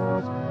slide.